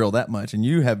scared to grill that much, and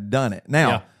you have done it. Now,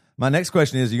 Yeah. my next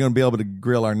question is, you're going to be able to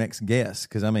grill our next guest?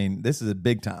 Because, I mean, this is a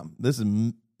big time. This is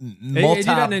It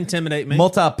doesn't intimidate me.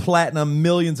 multi-platinum,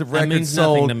 millions of records means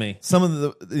sold. nothing to me. Some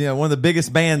of the, one of the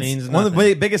biggest bands, Means one of the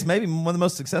nothing. biggest, maybe one of the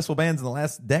most successful bands in the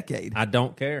last decade. I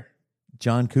don't care.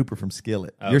 John Cooper from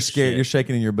Skillet. Oh, You're scared. shit. You're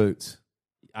shaking in your boots.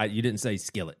 You didn't say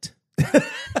Skillet.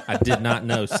 I did not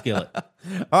know Skillet. All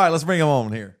right, let's bring him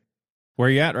on here. Where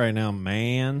you at right now,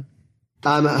 man?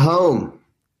 I'm at home.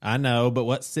 I know, but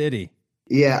what city?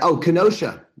 Yeah. Oh,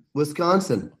 Kenosha,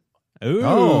 Wisconsin. Ooh.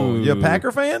 Oh, you a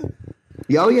Packer fan?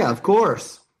 Oh, yeah, of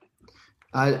course.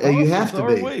 You have to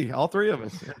be. We, all three of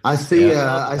us. I see.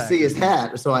 I see his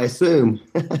hat, so I assume.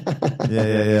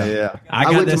 Yeah. I I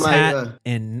got went to this my, hat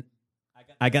in.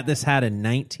 I got this hat in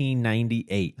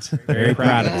 1998. Very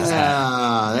proud of this hat.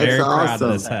 Ah, that's Very proud awesome.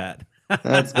 of this hat.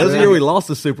 That's That was the year we lost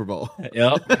the Super Bowl.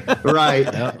 Yep.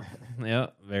 right.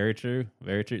 Yep. Very true.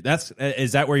 Very true.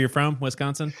 Is that where you're from,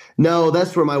 Wisconsin? No,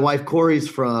 that's where my wife Corey's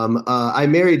from. I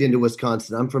married into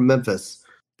Wisconsin. I'm from Memphis,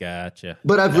 Gotcha.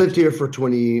 but I've lived here for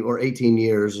 20 or 18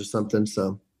 years or something.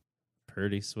 So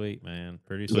Pretty sweet, man.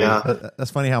 Pretty sweet. yeah.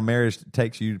 That's funny how marriage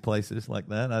takes you to places like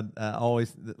that. I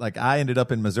always, like, I ended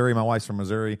up in Missouri. My wife's from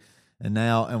Missouri,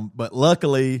 but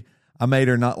luckily I made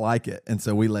her not like it, and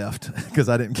so we left because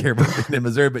I didn't care about being in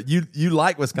Missouri. But you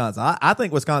like Wisconsin. I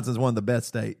think Wisconsin's one of the best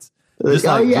states. Just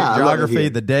like I love it geography, here.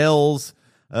 the dells,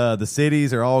 the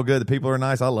cities are all good. The people are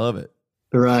nice. I love it.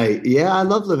 Right. Yeah, I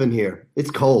love living here. It's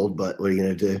cold, but what are you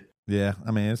gonna do? Yeah,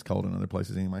 I mean, it's cold in other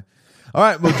places anyway. All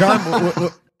right, well,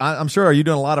 John, I'm sure, are you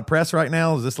doing a lot of press right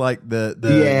now? Is this like the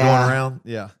Yeah. going around?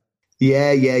 Yeah.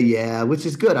 Yeah, which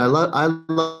is good. I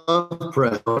love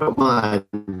press. I don't mind.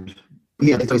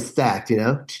 Yeah, it's always stacked, you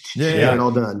know? Yeah. Get it all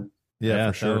done.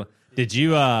 Yeah, for sure. totally. Did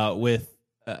you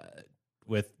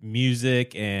with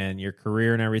music and your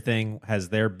career and everything, has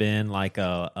there been like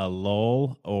a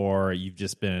lull, or you've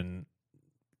just been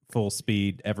full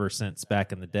speed ever since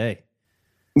back in the day?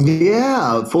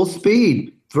 Yeah, full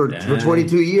speed for Dang.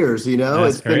 22 years, you know?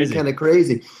 That's It's crazy. been kind of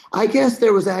crazy. I guess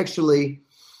there was actually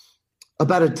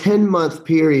about a 10-month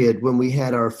period when we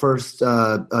had our first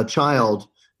child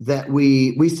that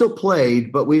we still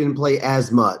played, but we didn't play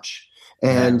as much.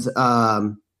 And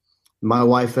my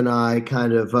wife and I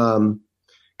kind of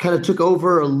took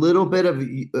over a little bit of,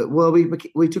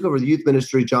 we took over the youth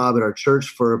ministry job at our church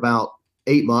for about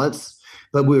 8 months,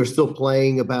 but we were still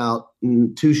playing about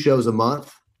 2 shows a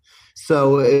month.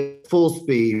 So full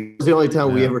speed. It was the only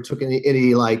time we ever took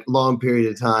any like long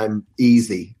period of time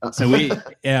easy. So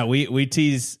we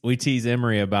tease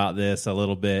Emery about this a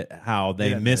little bit, how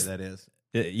they missed. That is.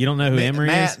 You don't know who Emery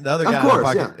Matt, is? the other Of guy.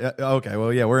 course, Okay,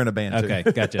 well, yeah, we're in a band too.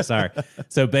 Okay, gotcha. Sorry.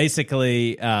 So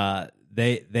basically,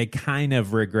 they kind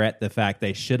of regret the fact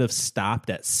they should have stopped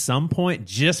at some point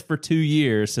just for 2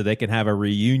 years so they can have a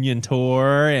reunion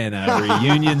tour and a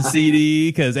reunion CD,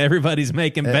 because everybody's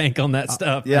making bank on that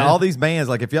stuff. Yeah, man. all these bands,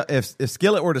 like if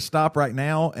Skillet were to stop right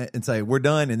now and say we're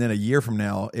done, and then a year from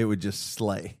now it would just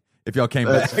slay if y'all came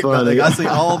That's back. funny. Like, I see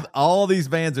all these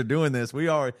bands are doing this. We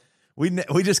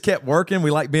we just kept working. We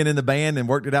liked being in the band and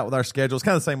worked it out with our schedules.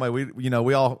 Kind of the same way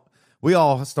we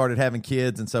all started having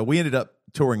kids, and so we ended up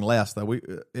touring less. Though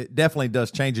it definitely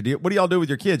does change it. What do y'all do with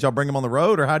your kids? Y'all bring them on the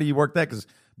road, or how do you work that? Because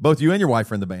both you and your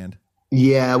wife are in the band.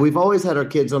 Yeah, we've always had our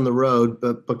kids on the road,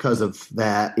 but because of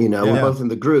that, we're both in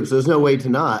the group, so there's no way to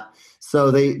not.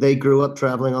 So they grew up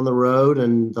traveling on the road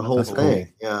and the whole thing. Cool.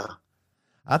 Yeah.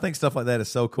 I think stuff like that is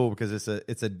so cool because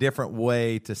it's a different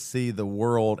way to see the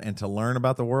world and to learn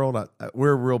about the world.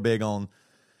 We're real big on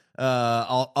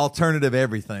alternative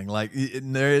everything. Like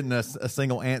there isn't a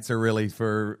single answer really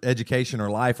for education or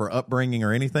life or upbringing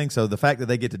or anything. So the fact that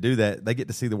they get to do that, they get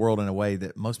to see the world in a way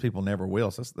that most people never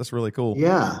will. So that's really cool.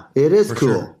 Yeah, it is cool.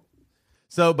 Sure.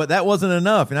 So, but that wasn't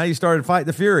enough. And now you started Fight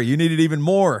the Fury. You needed even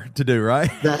more to do,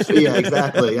 right? Yeah,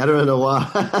 exactly. I don't know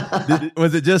why.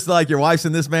 Was it just like your wife's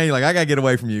in this band? You're like, I got to get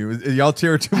away from you. Y'all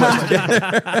cheer too much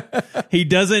together. He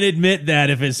doesn't admit that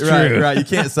if it's true. Right. You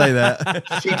can't say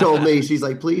that. She told me, she's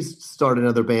like, please start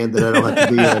another band that I don't have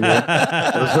to be in. It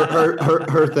was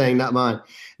her thing, not mine.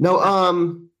 No,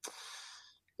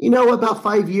 about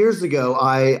 5 years ago,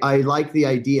 I liked the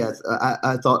idea.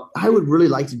 I thought I would really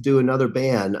like to do another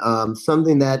band,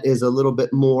 something that is a little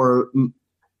bit more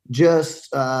just,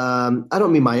 I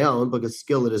don't mean my own because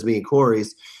Skillet is me and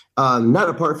Corey's, not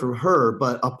apart from her,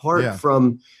 but apart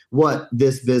from what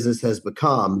this business has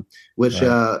become, which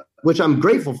I'm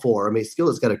grateful for. I mean,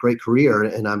 Skillet's got a great career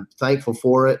and I'm thankful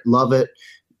for it, love it,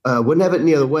 wouldn't have it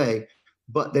any other way.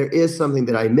 But there is something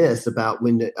that I miss about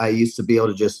when I used to be able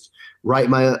to just write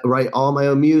all my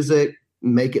own music,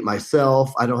 make it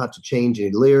myself. I don't have to change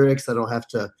any lyrics. I don't have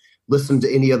to listen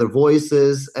to any other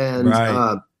voices. And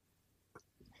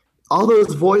all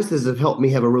those voices have helped me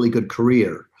have a really good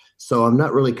career. So I'm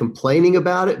not really complaining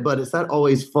about it, but it's not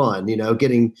always fun,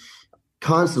 getting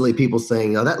constantly people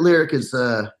saying, oh, that lyric is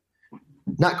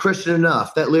not Christian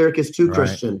enough. That lyric is too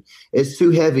Christian. It's too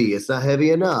heavy. It's not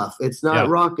heavy enough. It's not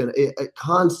rocking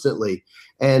constantly.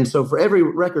 And so for every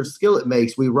record Skillet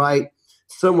makes, we write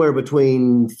somewhere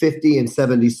between 50 and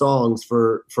 70 songs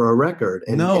for a record.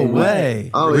 And, no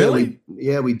way. Oh, really?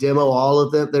 Yeah, we demo all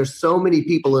of them. There's so many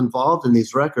people involved in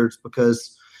these records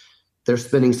because they're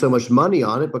spending so much money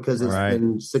on it because it's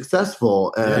been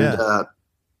successful. And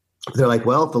they're like,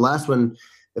 well, if the last one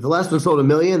sold 1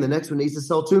 million, the next one needs to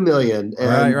sell 2 million.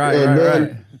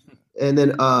 And And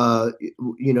then,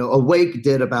 Awake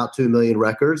did about 2 million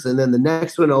records, and then the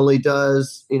next one only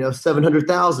does,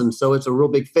 700,000. So it's a real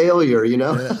big failure,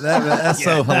 That's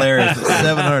so hilarious.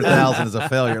 700,000 is a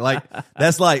failure. Like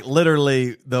that's like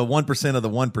literally the 1% of the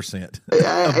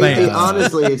 1%.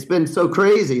 Honestly, it's been so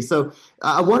crazy. So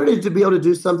I wanted to be able to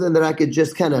do something that I could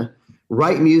just kind of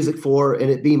write music for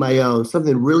and it be my own,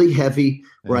 something really heavy,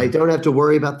 where I don't have to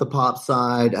worry about the pop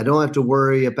side. I don't have to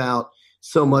worry about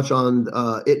so much on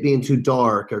it being too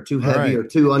dark or too heavy or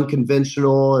too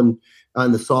unconventional and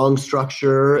on the song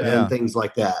structure and things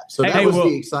like that. So that was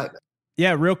the excitement.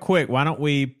 Yeah, real quick, why don't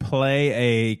we play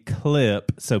a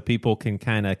clip so people can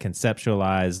kind of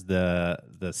conceptualize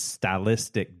the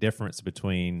stylistic difference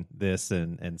between this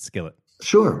and Skillet?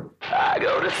 Sure. I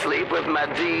go to sleep with my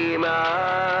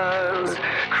demons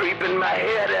creep in my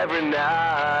head every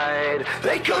night.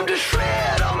 They come to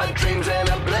shred all my dreams and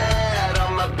I bled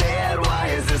on my bed. Why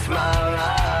is this my life?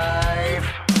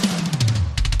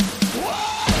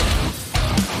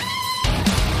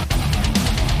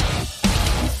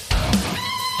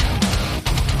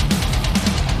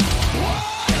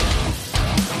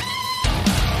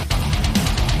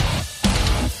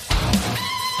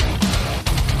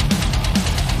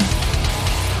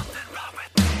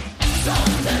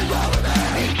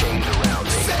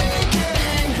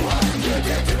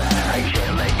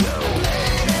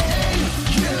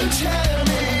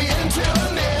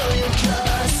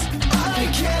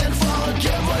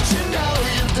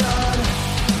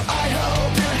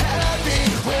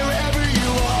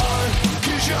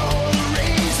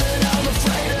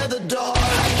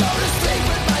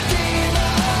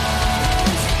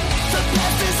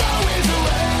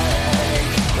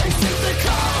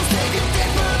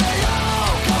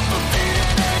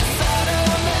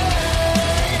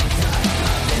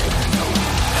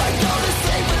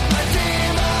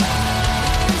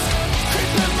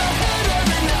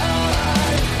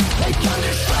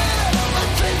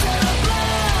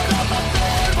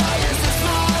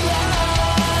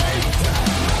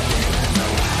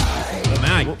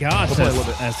 Gosh,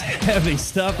 that's heavy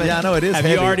stuff. Yeah, I know it is.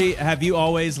 Have you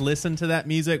always listened to that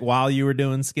music while you were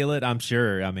doing Skillet? I'm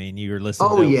sure. I mean, you were listening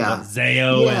to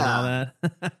Zayo and all that.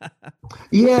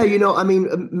 Yeah,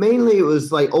 mainly it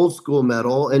was like old school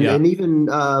metal and even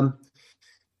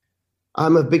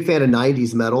I'm a big fan of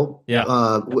 90s metal.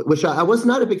 Yeah. Which I was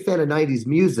not a big fan of 90s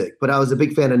music, but I was a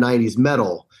big fan of 90s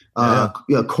metal.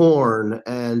 Korn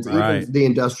and even the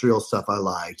industrial stuff I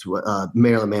liked,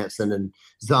 Marilyn Manson and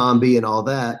Zombie and all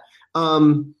that.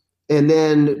 And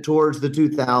then towards the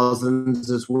 2000s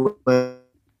is when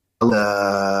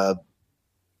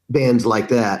bands like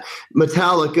that,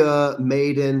 Metallica,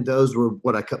 Maiden, those were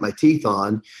what I cut my teeth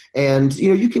on. And,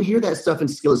 you can hear that stuff in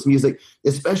Skillet's music,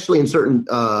 especially in certain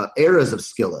eras of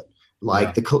Skillet,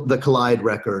 like the Collide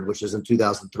record, which is in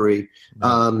 2003.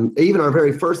 Even our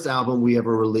very first album we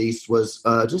ever released was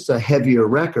just a heavier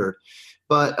record.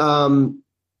 But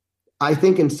I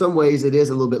think in some ways it is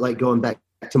a little bit like going back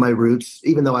to my roots,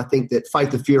 even though I think that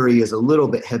Fight the Fury is a little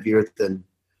bit heavier than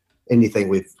anything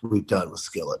we've done with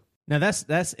Skillet. Now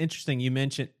that's interesting. You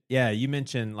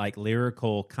mentioned like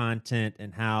lyrical content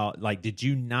and how, like, did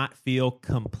you not feel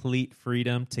complete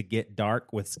freedom to get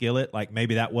dark with Skillet? Like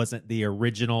maybe that wasn't the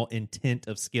original intent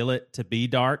of Skillet to be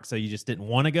dark, so you just didn't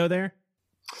want to go there?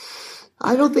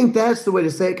 I don't think that's the way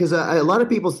to say it, because a lot of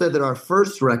people said that our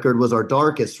first record was our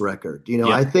darkest record.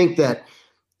 I think that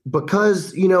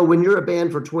because, when you're a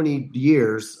band for 20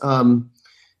 years,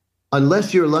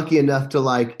 unless you're lucky enough to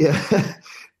like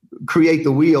create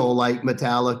the wheel like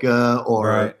Metallica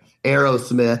or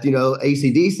Aerosmith,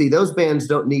 AC/DC, those bands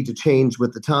don't need to change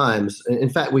with the times. In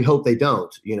fact, we hope they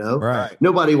don't,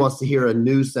 Nobody wants to hear a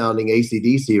new sounding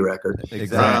AC/DC record.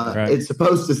 Exactly. It's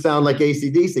supposed to sound like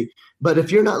AC/DC. But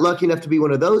if you're not lucky enough to be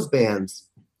one of those bands,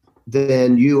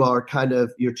 then you are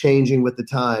you're changing with the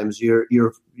times. You're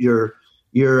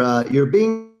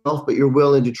being yourself, but you're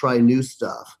willing to try new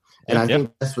stuff. And I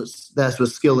think that's what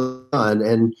Skillet done.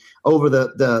 And over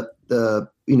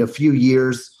the few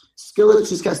years, Skillet's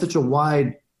just got such a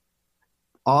wide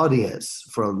audience,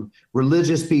 from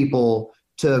religious people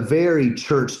to very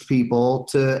churched people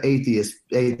to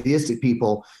atheistic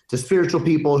people to spiritual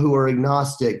people who are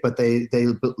agnostic, but they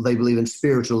believe in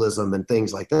spiritualism and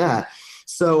things like that.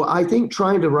 So I think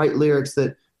trying to write lyrics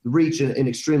that reach an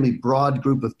extremely broad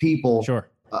group of people. Sure.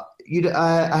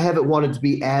 I haven't wanted to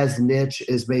be as niche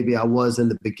as maybe I was in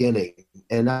the beginning.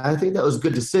 And I think that was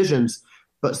good decisions.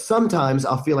 But sometimes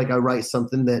I'll feel like I write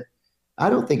something that I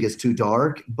don't think is too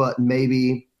dark, but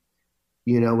maybe,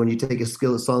 when you take a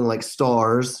Skillet song like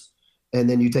Stars, and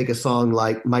then you take a song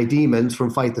like My Demons from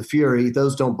Fight the Fury,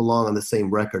 those don't belong on the same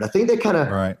record. I think they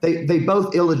they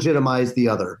both illegitimize the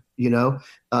other,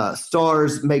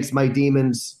 Stars makes My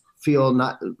Demons feel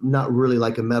not really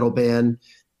like a metal band.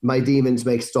 My Demons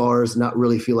make Stars not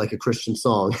really feel like a Christian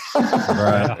song.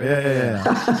 Right.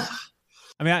 Yeah.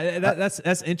 I mean,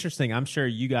 that's interesting. I'm sure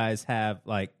you guys have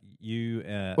like you.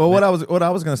 Well, what I was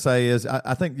going to say is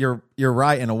I think you're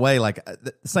right in a way. Like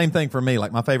the same thing for me.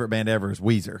 Like my favorite band ever is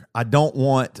Weezer. I don't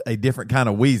want a different kind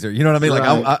of Weezer. You know what I mean?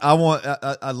 Right. Like I want.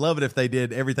 I love it if they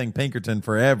did everything Pinkerton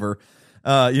forever.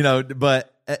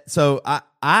 But so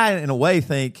I in a way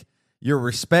think you're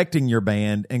respecting your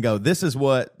band and go, this is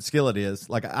what Skillet is.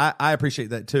 Like, I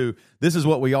appreciate that too. This is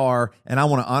what we are, and I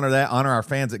want to honor that, honor our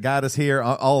fans that guide us here,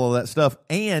 all of that stuff.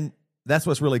 And that's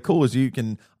what's really cool is you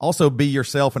can also be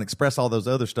yourself and express all those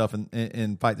other stuff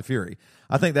in Fight the Fury.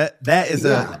 I think that is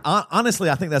honestly,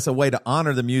 I think that's a way to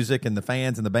honor the music and the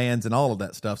fans and the bands and all of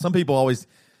that stuff. Some people always...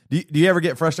 Do you ever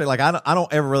get frustrated? Like, I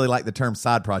don't ever really like the term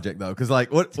side project, though, because,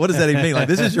 like, what does that even mean? Like,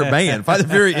 this is your band. Fight the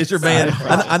Fury is your band.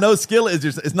 I know Skillet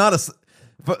is it's not a...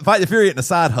 Fight the Fury isn't a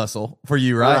side hustle for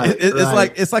you, right?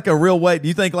 It's like a real way. Do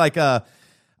you think, like,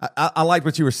 I like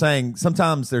what you were saying.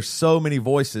 Sometimes there's so many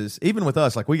voices, even with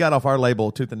us. Like, we got off our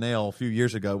label, Tooth and Nail, a few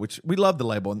years ago, which we love the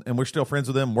label, and we're still friends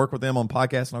with them, work with them on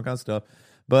podcasts and all kinds of stuff.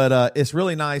 But it's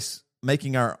really nice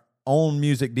making our own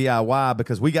music DIY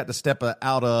because we got to step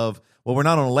out of... Well, we're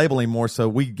not on a label anymore, so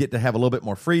we get to have a little bit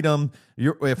more freedom.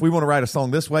 If we want to write a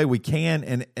song this way, we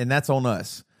can, and that's on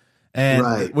us.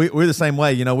 And we're the same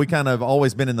way. We kind of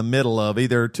always been in the middle of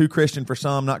either too Christian for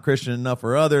some, not Christian enough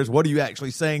for others. What are you actually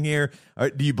saying here?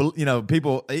 Or do you,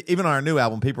 people, even on our new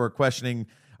album, people are questioning,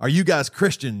 are you guys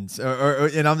Christians?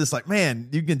 And I'm just like, man,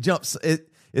 you can jump.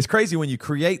 It's crazy when you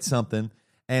create something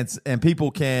and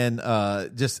people can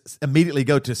just immediately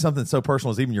go to something so personal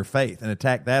as even your faith and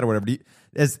attack that or whatever.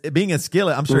 As being in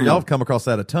Skillet, I'm sure y'all have come across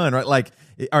that a ton, right? Like,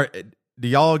 do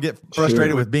y'all get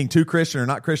frustrated with being too Christian or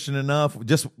not Christian enough,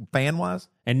 just fan wise?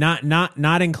 And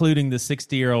not including the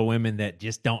 60-year-old women that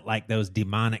just don't like those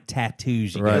demonic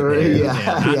tattoos you got there.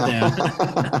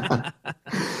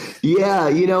 Yeah.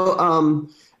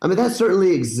 I mean, that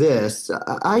certainly exists.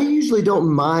 I usually don't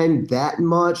mind that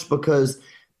much because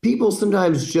people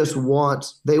sometimes just want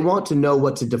to know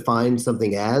what to define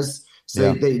something as.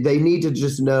 So they need to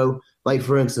just know. Like,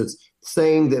 for instance,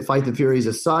 saying that Fight the Fury is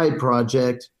a side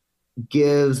project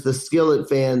gives the Skillet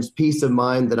fans peace of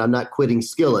mind that I'm not quitting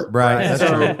Skillet. Right.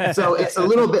 So it's a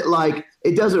little bit like,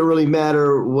 it doesn't really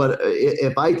matter what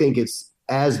if I think it's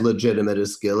as legitimate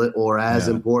as Skillet or as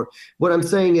important. What I'm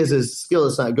saying is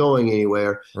Skillet's not going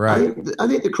anywhere. Right. I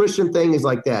think the Christian thing is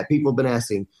like that. People have been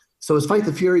asking, so is Fight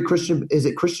the Fury Christian? Is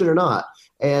it Christian or not?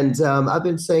 And I've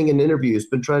been saying in interviews,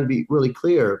 been trying to be really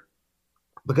clear,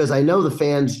 because I know the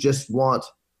fans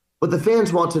what the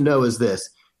fans want to know is this: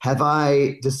 have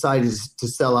I decided to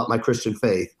sell out my Christian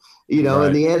faith?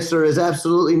 And the answer is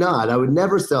absolutely not. I would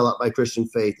never sell out my Christian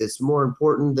faith. It's more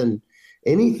important than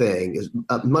anything,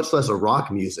 much less a rock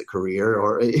music career,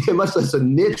 or much less a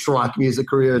niche rock music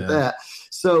career at that.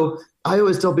 So I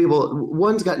always tell people,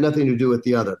 one's got nothing to do with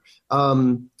the other.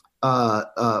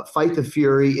 Fight the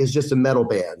Fury is just a metal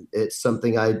band. It's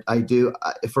something I do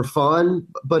for fun,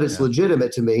 but it's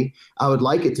legitimate to me. I would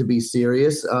like it to be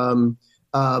serious.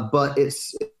 But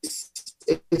it's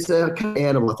a kind of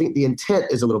animal. I think the intent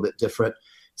is a little bit different.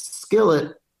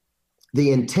 Skillet,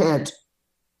 the intent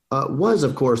was,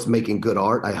 of course, making good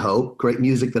art, I hope, great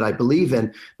music that I believe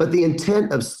in. But the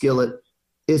intent of Skillet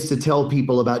is to tell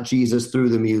people about Jesus through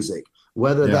the music,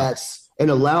 whether that's in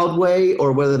a loud way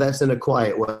or whether that's in a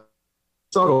quiet way,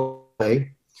 subtle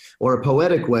way, or a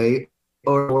poetic way,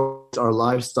 or our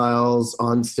lifestyles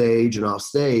on stage and off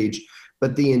stage.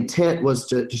 But the intent was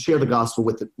to share the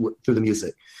gospel through the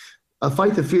music.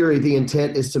 Fight the Fury, the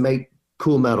intent is to make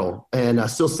cool metal. And I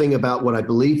still sing about what I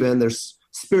believe in. There's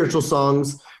spiritual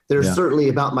songs. There's certainly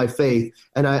about my faith.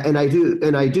 And I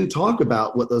do talk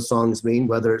about what those songs mean,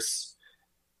 whether it's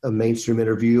a mainstream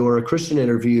interview or a Christian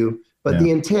interview, but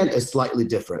the intent is slightly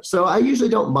different. So I usually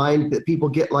don't mind that people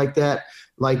get like that.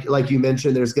 Like you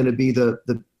mentioned, there's going to be the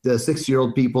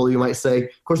 60-year-old people, you might say.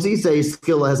 Of course, these days,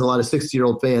 Skillet has a lot of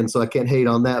 60-year-old fans, so I can't hate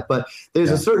on that. But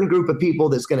there's a certain group of people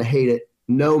that's going to hate it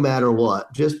no matter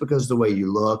what, just because of the way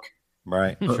you look,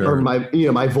 right? Or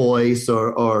my voice,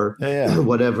 or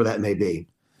whatever that may be.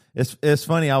 It's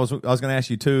funny. I was going to ask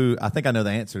you too. I think I know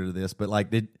the answer to this, but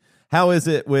how is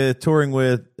it with touring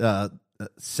with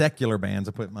secular bands?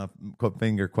 I put my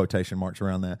finger quotation marks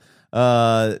around that.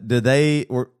 Do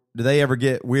they ever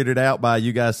get weirded out by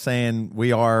you guys saying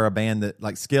we are a band that,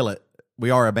 like Skillet, we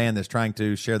are a band that's trying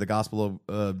to share the gospel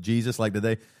of Jesus? Like,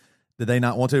 did they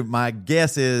not want to? My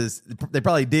guess is they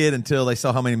probably did until they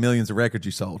saw how many millions of records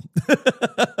you sold.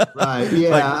 Right.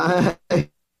 Yeah.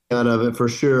 Out of it for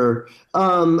sure.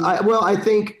 I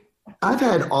think I've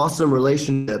had awesome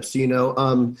relationships.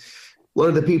 One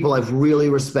of the people I've really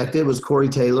respected was Corey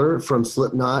Taylor from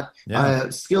Slipknot. Yeah.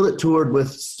 Skillet toured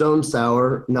with Stone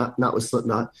Sour, not with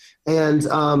Slipknot. And,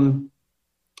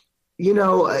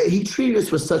 he treated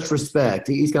us with such respect.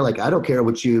 He's kind of like, I don't care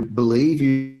what you believe,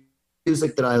 you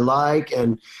music that I like,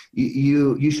 and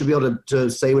you should be able to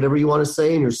say whatever you want to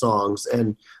say in your songs.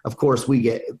 And of course we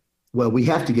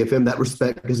have to give him that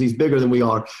respect because he's bigger than we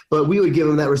are, but we would give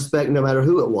him that respect no matter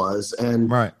who it was.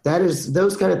 And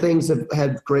those kind of things have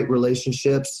had great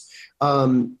relationships.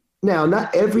 Now,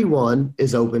 not everyone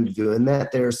is open to doing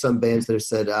that. There are some bands that have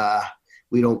said,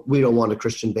 we don't want a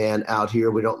Christian band out here.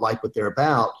 We don't like what they're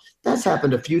about. That's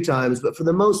happened a few times, but for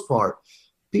the most part,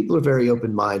 people are very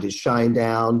open-minded.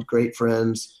 Shinedown, great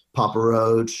friends, Papa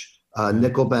Roach,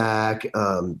 Nickelback,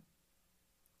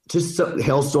 just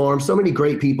Hailstorm, so many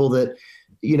great people that,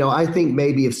 I think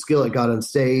maybe if Skillet got on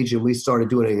stage and we started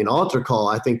doing an altar call,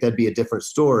 I think that'd be a different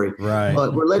story. Right.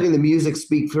 But we're letting the music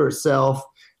speak for itself.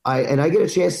 I get a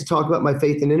chance to talk about my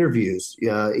faith in interviews,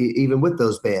 even with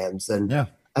those bands. And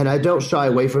I don't shy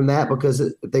away from that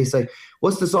because they say,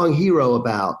 what's the song Hero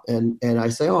about? And I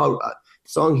say,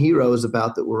 song Hero is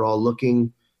about that we're all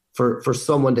looking for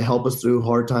someone to help us through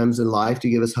hard times in life, to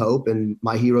give us hope. And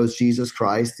my hero is Jesus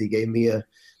Christ. He gave me a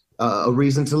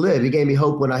reason to live. He gave me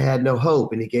hope when I had no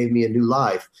hope, and he gave me a new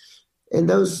life. And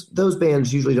those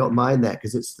bands usually don't mind that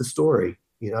because it's the story.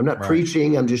 I'm not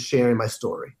preaching. I'm just sharing my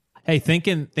story. Hey,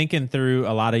 thinking through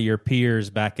a lot of your peers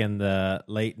back in the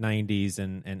late 90s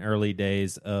and early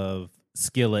days of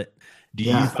Skillet, do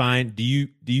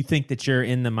you think that you're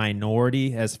in the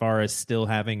minority as far as still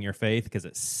having your faith? Because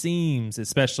it seems,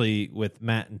 especially with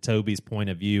Matt and Toby's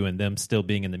point of view and them still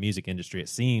being in the music industry, it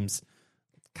seems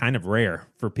kind of rare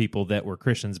for people that were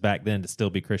Christians back then to still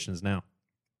be Christians now.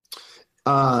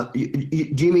 Do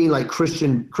you mean like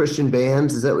Christian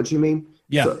bands? Is that what you mean?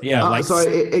 Yeah. Sorry,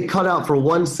 it cut out for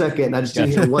 1 second. I just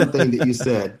didn't hear one thing that you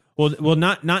said. Well,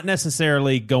 not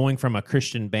necessarily going from a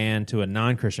Christian band to a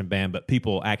non-Christian band, but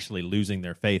people actually losing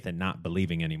their faith and not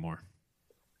believing anymore.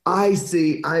 I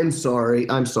see. I'm sorry.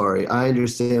 I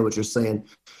understand what you're saying.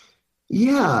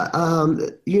 Yeah.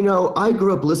 I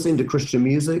grew up listening to Christian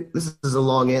music. This is a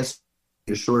long answer,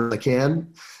 as short as I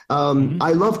can.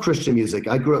 I love Christian music.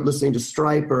 I grew up listening to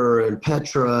Stryper and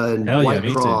Petra and Hell yeah, White me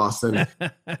too. Cross and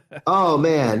oh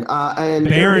man, and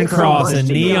Barren there's a Cross bunch and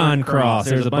of- Neon Cross.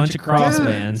 There's a bunch of cross Dude.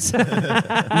 bands.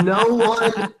 No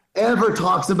one ever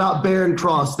talks about Barren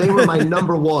Cross. They were my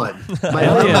number one. My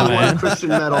Hell number yeah, one man. Christian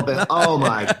metal band. Oh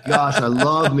my gosh, I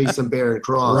love me some Barren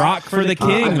Cross. Rock for the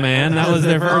King, man. That was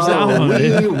their first album. We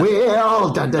dude.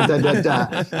 will. Da, da, da, da,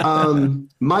 da.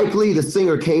 Mike Lee, the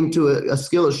singer, came to a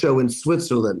Skillet show in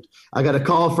Switzerland. I got a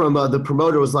call from the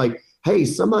promoter. Was like, "Hey,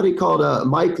 somebody called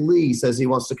Mike Lee says he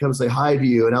wants to come say hi to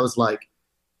you." And I was like,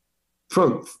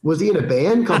 was he in a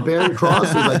band called Barren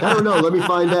Cross? He was like, I don't know. Let me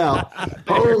find out.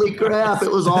 Holy crap.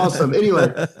 It was awesome.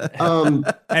 Anyway.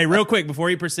 Hey, real quick, before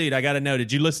you proceed, I got to know,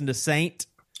 did you listen to Saint?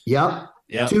 Yep.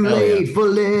 Yep. Too Hell late for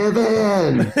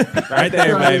living. Right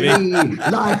there, baby.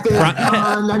 Life is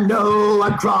gone. I know I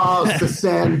crossed the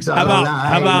center How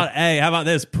line. about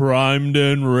this? Primed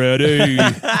and ready.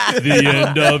 The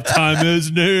end of time is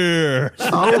near.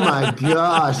 Oh my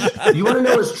gosh. You want to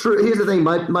know what's true? Here's the thing.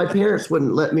 My parents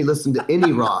wouldn't let me listen to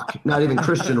any rock, not even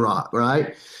Christian rock,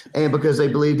 right? And because they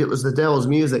believed it was the devil's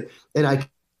music. And I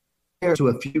came to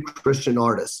a few Christian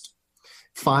artists.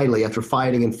 Finally, after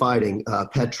fighting and fighting,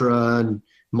 Petra and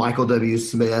Michael W.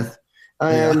 Smith.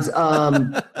 And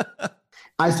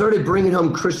I started bringing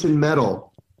home Christian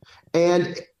metal.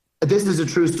 And this is a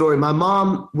true story. My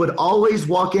mom would always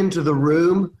walk into the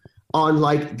room on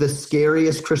like the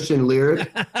scariest Christian lyric.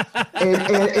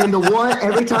 And the one,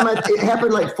 every time it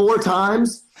happened like 4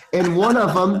 times. And one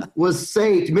of them was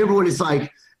Saint. Remember when it's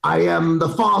like, I am the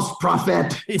false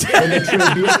prophet. And the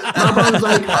tribute. My mom's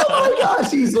like, oh my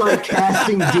gosh, he's like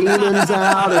casting demons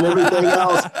out and everything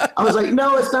else. I was like,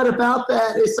 no, it's not about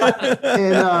that. It's not.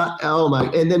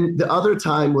 And and then the other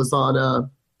time was on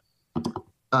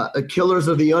Killers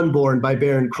of the Unborn by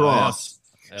Barren Cross.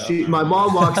 My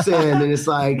mom walks in and it's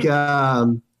like,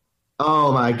 oh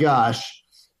my gosh.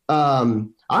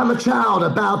 I'm a child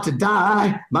about to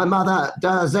die. My mother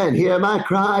doesn't hear my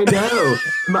cry. No,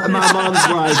 my mom's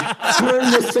like,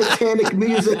 turn this satanic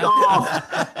music off.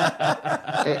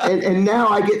 And now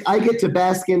I get to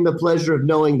bask in the pleasure of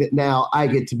knowing that now I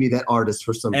get to be that artist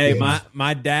for some. Hey, kids.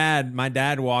 my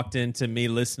dad walked into me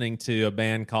listening to a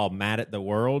band called Mad at the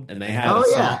World, and they had Oh, a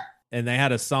song. yeah. And they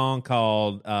had a song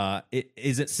called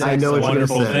 "Is It Sex I know a what you're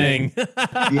Wonderful gonna say. Thing?"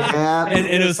 Yeah. and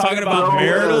it was talking about Oh,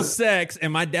 marital yeah. sex.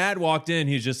 And my dad walked in.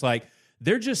 He's just like,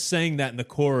 they're just saying that in the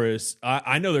chorus.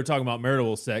 I know they're talking about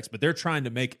marital sex, but they're trying to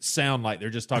make it sound like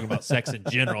they're just talking about sex in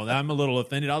general. And I'm a little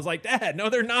offended. I was like, Dad, no,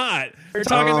 they're not. They're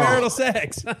talking marital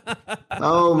sex.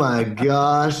 Oh my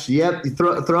gosh! Yep, you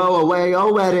throw away a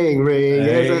wedding ring.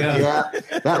 There you go.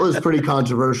 Yeah, that was pretty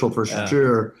controversial for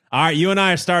sure. All right, you and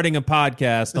I are starting a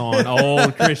podcast on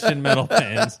old Christian metal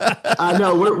bands. I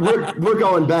know we're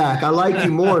going back. I like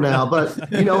you more now, but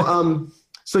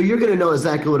so you're going to know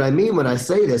exactly what I mean when I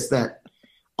say this. That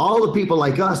all the people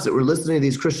like us that were listening to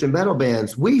these Christian metal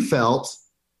bands, we felt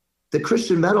that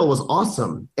Christian metal was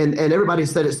awesome, and everybody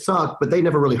said it sucked, but they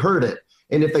never really heard it.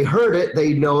 And if they heard it,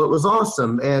 they know it was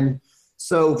awesome. And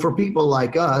so for people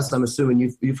like us, I'm assuming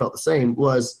you felt the same,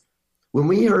 was when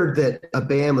we heard that a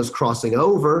band was crossing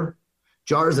over,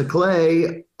 Jars of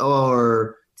Clay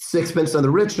or Sixpence None the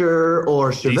Richer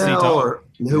or Chevelle or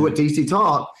who at DC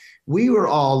Talk, we were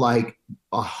all like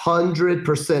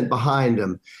 100% behind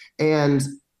them. And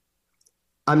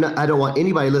I don't want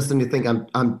anybody listening to think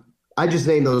I just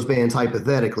named those bands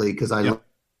hypothetically because I'm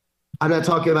not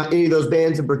talking about any of those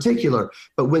bands in particular,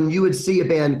 but when you would see a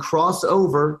band cross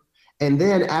over and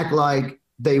then act like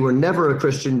they were never a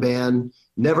Christian band,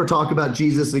 never talk about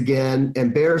Jesus again,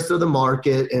 embarrassed of the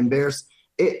market,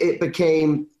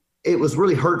 it was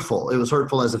really hurtful. It was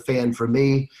hurtful as a fan for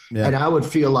me. Yeah. And I would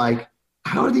feel like,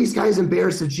 how are these guys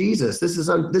embarrassed of Jesus? This is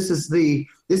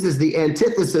the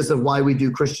antithesis of why we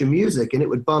do Christian music. And it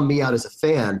would bum me out as a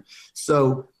fan.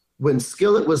 So when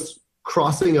Skillet was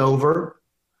crossing over,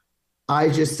 I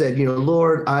just said,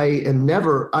 Lord, I'm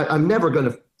never going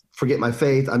to forget my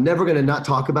faith. I'm never going to not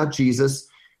talk about Jesus.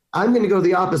 I'm going to go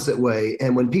the opposite way.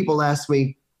 And when people ask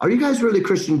me, are you guys really a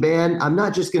Christian band? I'm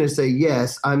not just going to say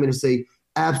yes. I'm going to say,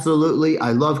 absolutely.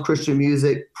 I love Christian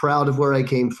music, proud of where I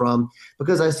came from,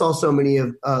 because I saw so many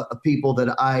of people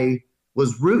that I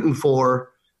was rooting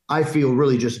for. I feel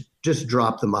really just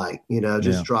drop the mic,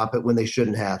 drop it when they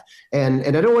shouldn't have. And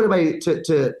I don't want anybody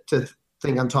to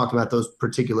think I'm talking about those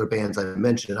particular bands I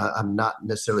mentioned. I'm not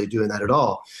necessarily doing that at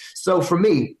all. So for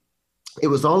me, it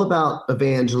was all about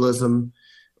evangelism.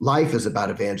 Life is about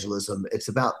evangelism. It's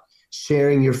about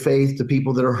sharing your faith to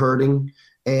people that are hurting.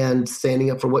 and standing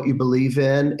up for what you believe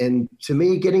in. And to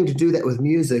me, getting to do that with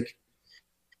music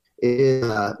is,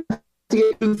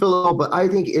 but I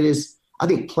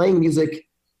think playing music,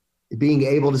 being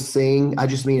able to sing, I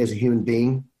just mean as a human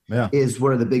being, is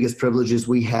one of the biggest privileges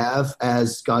we have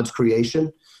as God's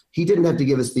creation. He didn't have to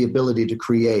give us the ability to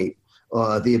create,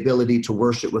 the ability to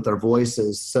worship with our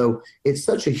voices. So it's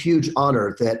such a huge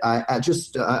honor that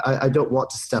I don't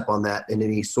want to step on that in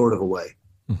any sort of a way.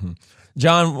 Mm-hmm.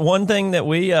 John, one thing that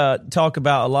we talk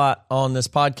about a lot on this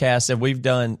podcast that we've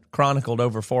done, chronicled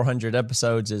over 400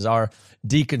 episodes, is our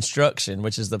deconstruction,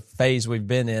 which is the phase we've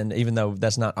been in, even though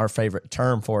that's not our favorite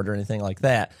term for it or anything like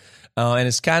that. And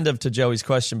it's kind of to Joey's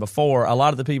question before, a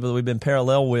lot of the people that we've been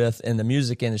parallel with in the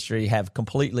music industry have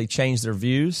completely changed their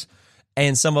views.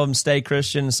 And some of them stay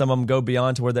Christian, some of them go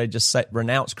beyond to where they just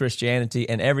renounce Christianity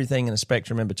and everything in the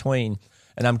spectrum in between.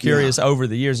 And I'm curious, over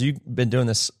the years, you've been doing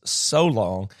this so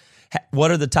long,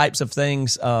 what are the types of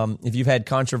things, if you've had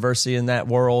controversy in that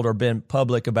world or been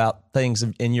public about things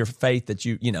in your faith that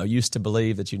you used to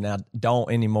believe that you now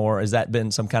don't anymore? Has that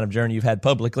been some kind of journey you've had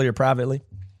publicly or privately?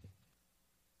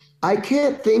 I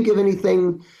can't think of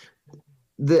anything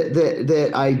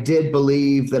that I did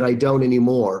believe that I don't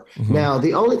anymore. Mm-hmm. Now,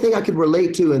 the only thing I could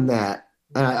relate to in that,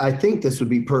 and I think this would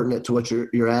be pertinent to what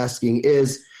you're asking,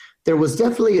 is there was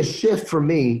definitely a shift for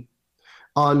me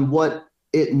on what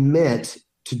it meant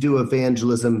to do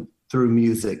evangelism through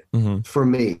music for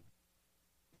me.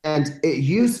 And it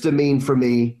used to mean for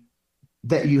me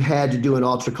that you had to do an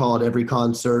altar call at every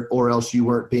concert or else you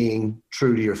weren't being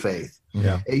true to your faith.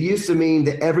 Yeah. It used to mean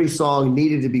that every song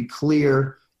needed to be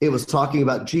clear. It was talking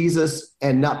about Jesus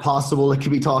and not possible it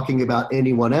could be talking about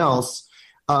anyone else.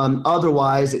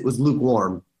 Otherwise, it was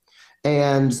lukewarm.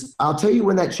 And I'll tell you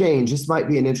when that changed. This might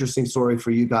be an interesting story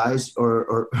for you guys,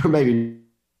 or maybe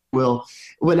will.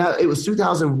 It was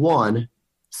 2001,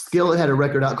 Skillet had a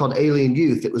record out called Alien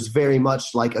Youth. It was very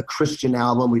much like a Christian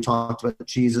album. We talked about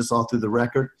Jesus all through the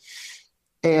record.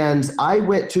 And I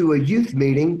went to a youth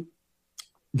meeting.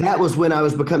 That was when I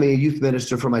was becoming a youth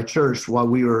minister for my church while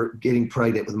we were getting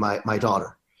pregnant with my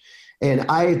daughter. And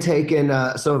I had taken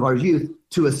some of our youth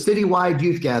to a citywide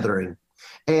youth gathering.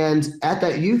 And at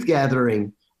that youth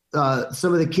gathering,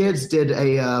 some of the kids did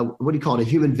a, what do you call it, a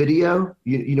human video?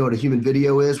 You know what a human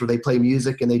video is, where they play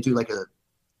music and they do like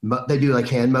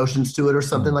hand motions to it or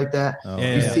something like that. Oh,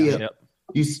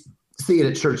 you see it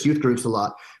at church youth groups a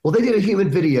lot. Well, they did a human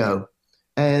video.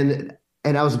 And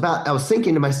I was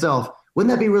thinking to myself, wouldn't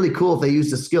that be really cool if they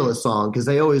used a Skillet song? Because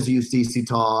they always use DC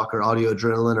Talk or Audio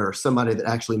Adrenaline or somebody that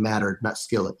actually mattered, not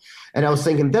Skillet. And I was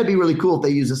thinking that'd be really cool if they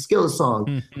use a Skillet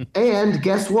song. And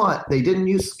guess what? They didn't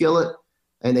use Skillet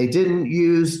and they didn't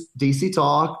use DC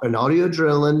Talk and Audio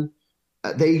Adrenaline.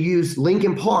 They used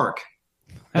Linkin Park.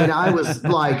 And I was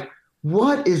like,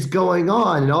 what is going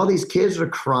on? And all these kids are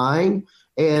crying.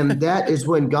 And that is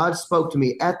when God spoke to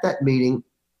me at that meeting.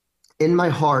 In my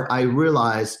heart, I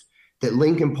realized that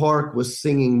Linkin Park was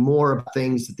singing more about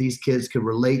things that these kids could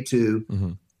relate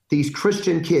to, these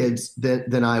Christian kids,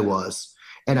 than I was.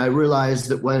 And I realized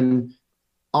that when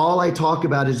all I talk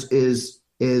about is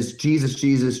Jesus,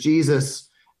 Jesus, Jesus,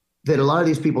 that a lot of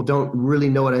these people don't really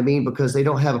know what I mean because they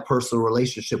don't have a personal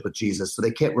relationship with Jesus, so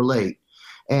they can't relate.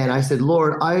 And I said,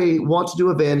 Lord, I want to do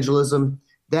evangelism.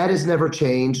 That has never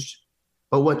changed.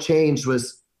 But what changed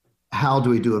was, how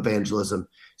do we do evangelism?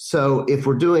 So if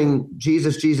we're doing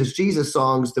Jesus, Jesus, Jesus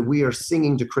songs, that we are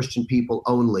singing to Christian people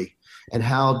only. And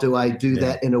how do I do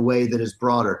that in a way that is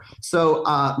broader? So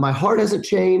my heart hasn't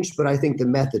changed, but I think the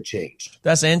method changed.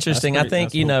 That's interesting. I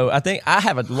think I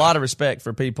have a lot of respect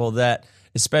for people that,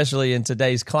 especially in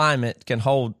today's climate, can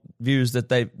hold views that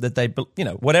they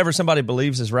whatever somebody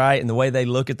believes is right, and the way they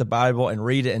look at the Bible and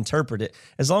read it, interpret it,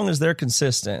 as long as they're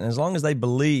consistent and as long as they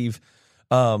believe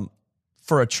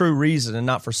for a true reason and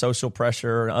not for social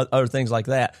pressure and other things like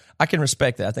that, I can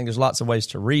respect that. I think there's lots of ways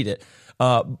to read it.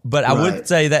 But I would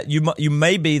say that you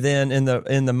may be then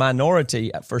in the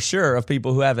minority for sure of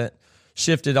people who haven't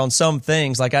shifted on some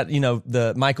things. Like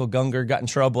the Michael Gungor got in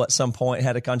trouble at some point,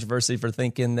 had a controversy for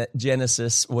thinking that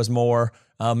Genesis was more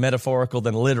metaphorical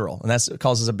than literal, and that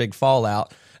causes a big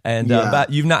fallout. And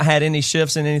but you've not had any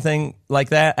shifts in anything like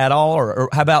that at all, or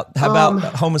how about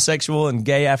homosexual and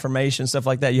gay affirmation, stuff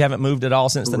like that? You haven't moved at all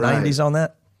since the 90s on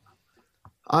that?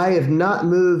 I have not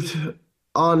moved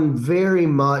on very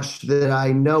much that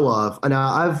I know of. And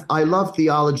I love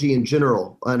theology in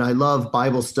general, and I love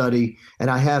Bible study,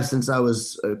 and I have since I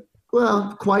was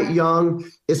quite young,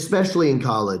 especially in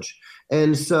college.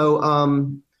 And so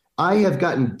I have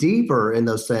gotten deeper in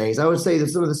those things. I would say that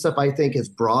some of the stuff I think has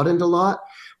broadened a lot.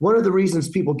 one of the reasons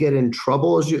people get in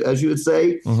trouble, as you would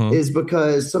say, is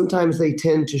because sometimes they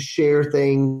tend to share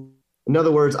things. In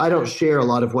other words, I don't share a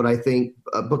lot of what I think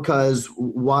because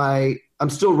why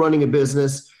I'm still running a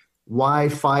business. Why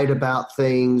fight about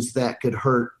things that could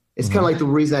hurt? It's kind of like the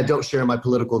reason I don't share my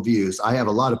political views. I have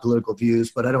a lot of political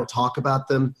views, but I don't talk about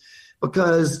them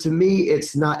because to me,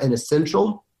 it's not an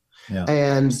essential. Yeah.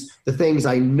 And the things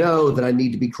I know that I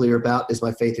need to be clear about is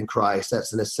my faith in Christ.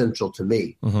 That's an essential to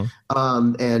me,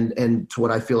 and to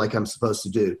what I feel like I'm supposed to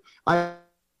do.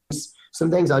 Some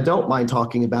things I don't mind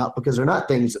talking about because they're not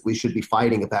things that we should be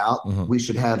fighting about. We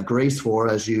should have grace for,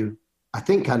 as you, I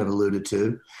think, kind of alluded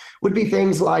to, would be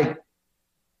things like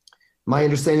my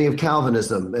understanding of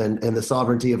Calvinism and the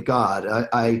sovereignty of God.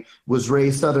 I was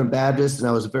raised Southern Baptist, and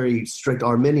I was a very strict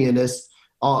Arminianist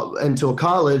until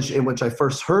college, in which I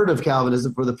first heard of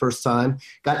Calvinism for the first time,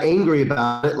 got angry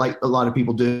about it like a lot of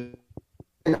people do.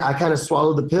 And I kind of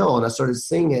swallowed the pill and I started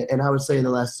seeing it. And I would say in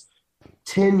the last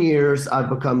 10 years, I've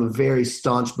become a very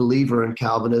staunch believer in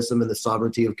Calvinism and the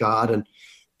sovereignty of God. And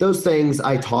those things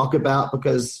I talk about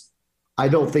because I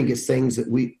don't think it's things that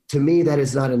to me, that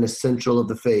is not an essential of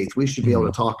the faith. We should be able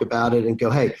to talk about it and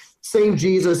go, hey, same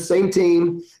Jesus, same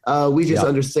team. We just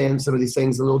understand some of these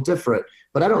things a little different.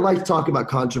 But I don't like to talk about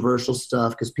controversial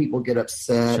stuff because people get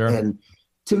upset. Sure. And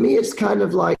to me, it's kind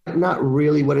of like not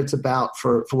really what it's about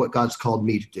for what God's called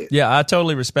me to do. Yeah, I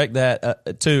totally respect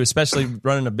that too, especially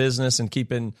running a business and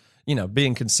keeping,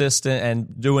 being consistent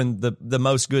and doing the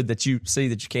most good that you see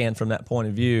that you can from that point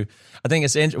of view. I think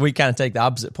we kind of take the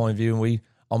opposite point of view and we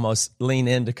almost lean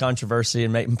into controversy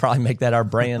and probably make that our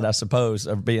brand, I suppose,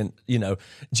 of being,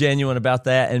 genuine about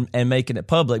that and making it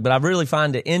public. But I really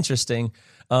find it interesting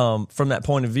from that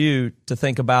point of view to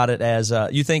think about it as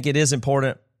you think it is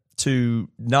important to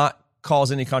not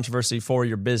cause any controversy for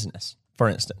your business, for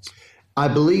instance. I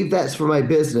believe that's for my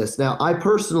business. Now, I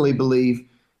personally believe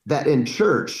that in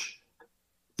church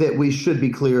that we should be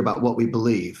clear about what we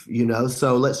believe,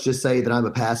 So let's just say that I'm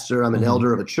a pastor, I'm an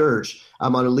elder of a church,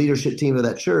 I'm on a leadership team of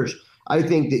that church. I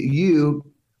think that you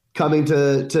coming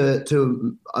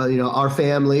to our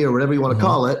family or whatever you want to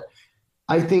call it,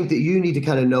 I think that you need to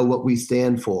kind of know what we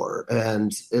stand for.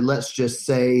 And let's just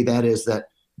say that is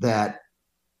that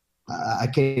I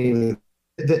can't even,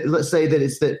 let's say that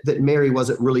it's that Mary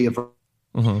wasn't really a virgin,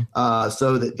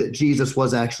 so that Jesus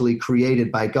was actually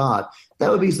created by God.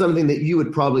 That would be something that you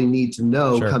would probably need to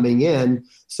know coming in.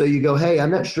 So you go, hey,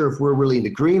 I'm not sure if we're really in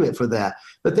agreement for that.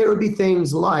 But there would be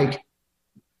things like,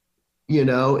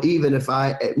 even if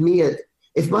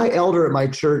my elder at my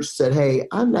church said, hey,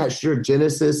 I'm not sure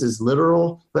Genesis is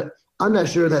literal, but I'm not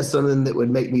sure that's something that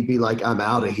would make me be like, I'm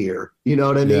out of here. You know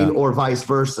what I mean? Or vice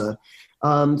versa.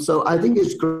 So I think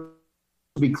it's good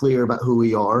to be clear about who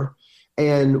we are.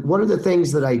 And one of the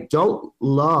things that I don't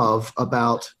love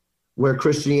about where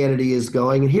Christianity is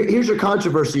going, and here's your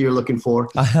controversy you're looking for.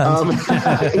 Here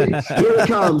it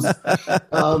comes.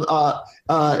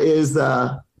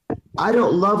 I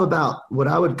don't love about what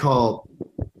I would call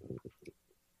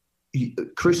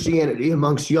Christianity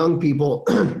amongst young people,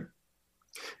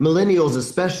 millennials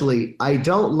especially. I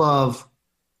don't love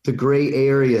the gray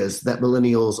areas that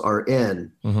millennials are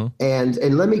in.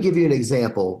 And let me give you an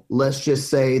example. Let's just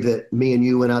say that me and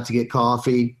you went out to get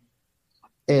coffee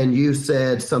and you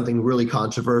said something really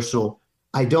controversial.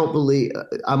 I don't believe,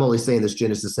 I'm only saying this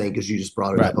Genesis thing because you just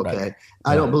brought it up, okay? Right.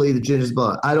 I don't believe that Genesis,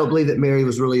 I don't believe that Mary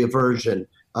was really a virgin.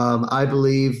 I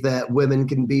believe that women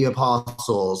can be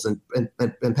apostles and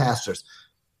pastors.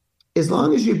 As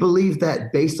long as you believe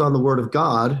that based on the word of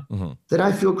God, then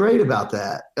I feel great about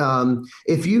that.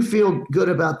 If you feel good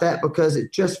about that because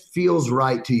it just feels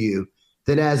right to you,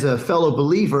 then as a fellow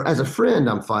believer, as a friend,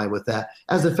 I'm fine with that.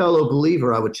 As a fellow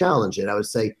believer, I would challenge it. I would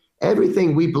say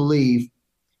everything we believe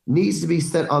needs to be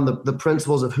set on the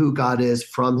principles of who God is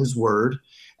from his word.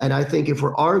 And I think if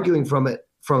we're arguing from it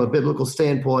from a biblical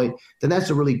standpoint, then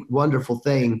that's a really wonderful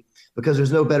thing because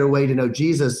there's no better way to know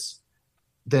Jesus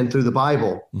than through the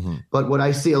Bible. But what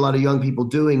I see a lot of young people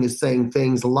doing is saying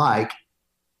things like,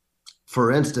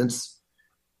 for instance,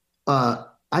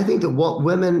 I think that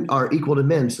women are equal to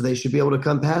men, so they should be able to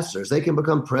become pastors. They can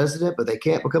become president, but they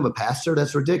can't become a pastor.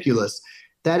 That's ridiculous.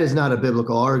 That is not a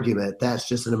biblical argument. That's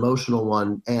just an emotional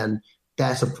one, and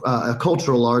that's a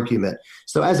cultural argument.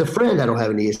 So as a friend, I don't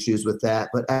have any issues with that.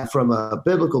 But from a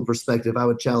biblical perspective, I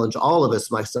would challenge all of us,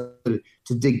 myself,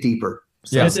 to dig deeper.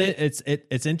 So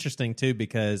it's interesting too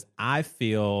because I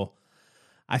feel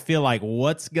I feel like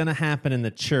what's going to happen in the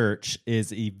church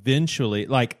is eventually,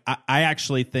 like, I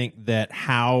actually think that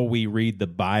how we read the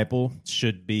Bible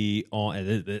should be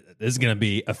on. This is going to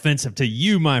be offensive to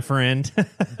you, my friend.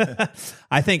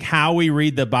 I think how we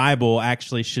read the Bible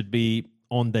actually should be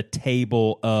on the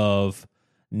table of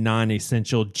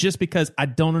non-essential, just because I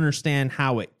don't understand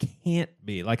how it can't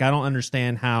be. Like, I don't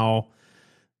understand how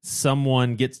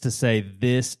someone gets to say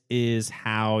this is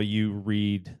how you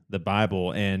read the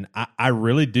Bible. And I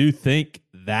really do think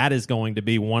that is going to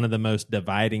be one of the most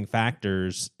dividing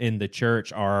factors in the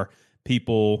church, are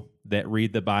people that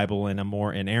read the Bible in a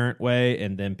more inerrant way,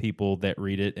 and then people that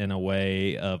read it in a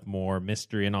way of more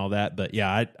mystery and all that. But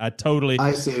yeah, I totally,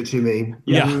 I see what you mean.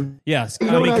 yeah. Mhm. Yes. You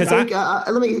I know mean, what I because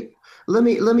think? Let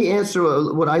me answer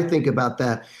what I think about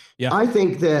that. Yeah. I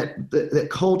think that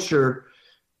culture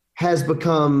has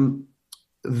become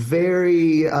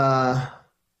very.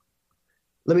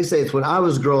 Let me say this: when I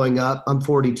was growing up, I'm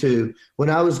 42. When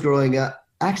I was growing up,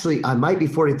 actually, I might be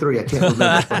 43. I can't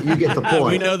remember. But you get the point.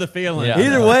 we know the feeling. Yeah.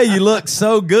 Either way, you look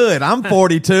so good. I'm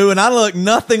 42, and I look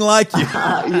nothing like you.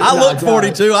 I look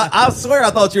 42. I swear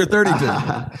I thought you were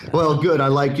 32. Well, good. I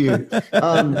like you.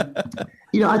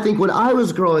 I think when I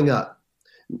was growing up,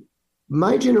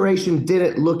 my generation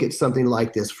didn't look at something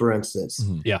like this, for instance.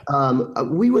 Yeah.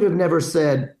 We would have never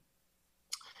said,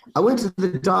 I went to the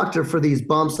doctor for these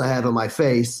bumps I have on my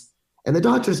face, and the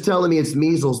doctor's telling me it's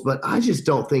measles, but I just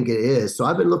don't think it is. So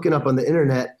I've been looking up on the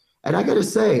internet, and I got to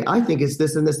say, I think it's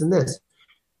this and this and this.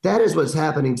 That is what's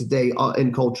happening today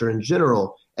in culture in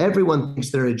general. Everyone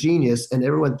thinks they're a genius, and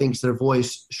everyone thinks their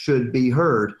voice should be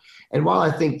heard. And while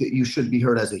I think that you should be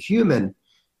heard as a human,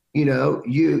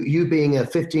 you being a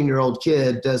 15-year-old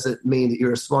kid doesn't mean that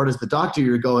you're as smart as the doctor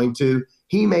you're going to.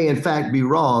 He may, in fact, be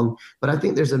wrong, but I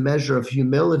think there's a measure of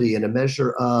humility and a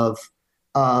measure of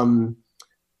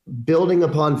building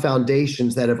upon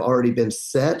foundations that have already been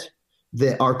set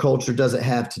that our culture doesn't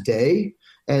have today.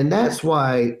 And that's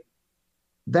what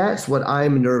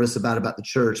I'm nervous about the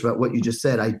church, about what you just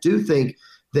said. I do think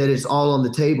that it's all on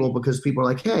the table because people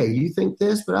are like, hey, you think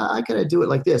this, but I gotta do it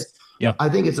like this. Yeah. I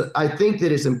think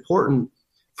that it's important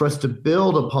for us to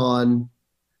build upon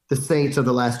the saints of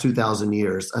the last 2,000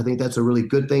 years. I think that's a really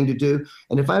good thing to do.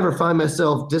 And if I ever find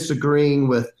myself disagreeing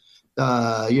with,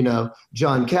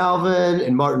 John Calvin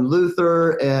and Martin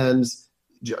Luther and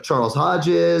Charles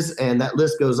Hodges, and that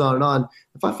list goes on and on.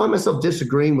 If I find myself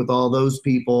disagreeing with all those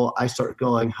people, I start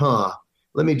going,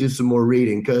 let me do some more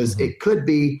reading, because it could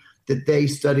be that they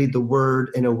studied the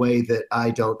word in a way that I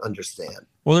don't understand.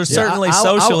 Well, there's certainly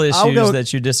social I'll issues go-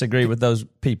 that you disagree with those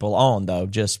people on, though.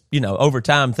 Just, over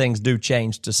time, things do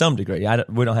change to some degree.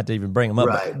 We don't have to even bring them up.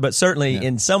 Right. But certainly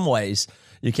in some ways,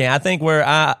 you can. I think where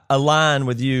I align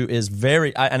with you is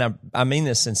I mean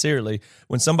this sincerely,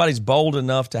 when somebody's bold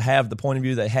enough to have the point of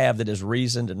view they have that is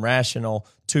reasoned and rational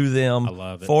to them, I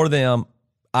love it. for them,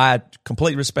 I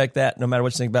completely respect that, no matter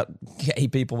what you think about gay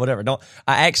people, whatever.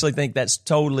 I actually think that's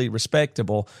totally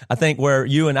respectable. I think where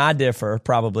you and I differ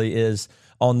probably is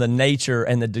on the nature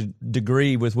and the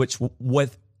degree with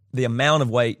the amount of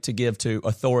weight to give to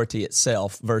authority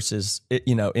itself versus,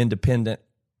 independent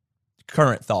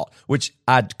current thought, which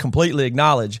I completely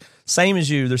acknowledge. Same as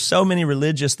you, there's so many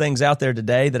religious things out there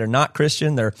today that are not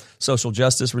Christian. They're social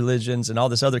justice religions, and all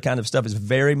this other kind of stuff is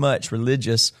very much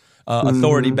religious,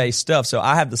 authority-based stuff. So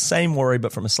I have the same worry,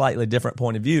 but from a slightly different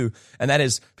point of view, and that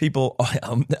is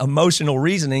emotional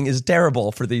reasoning is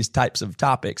terrible for these types of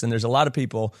topics, and there's a lot of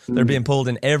people that are being pulled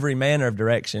in every manner of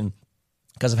direction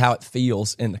because of how it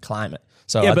feels in the climate.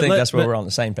 So I think that's where we're on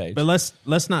the same page. But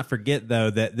let's not forget, though,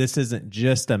 that this isn't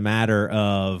just a matter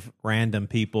of random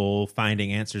people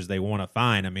finding answers they want to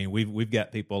find. I mean, we've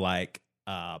got people like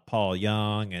Paul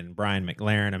Young and Brian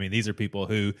McLaren. I mean, these are people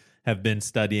who have been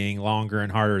studying longer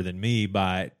and harder than me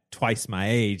by twice my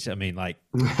age. I mean, like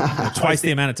twice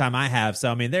the amount of time I have.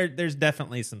 So, I mean, there's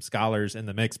definitely some scholars in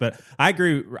the mix. But I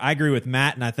agree with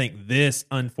Matt, and I think this,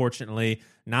 unfortunately,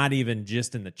 not even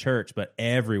just in the church, but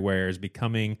everywhere, is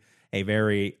becoming a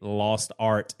very lost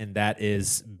art, and that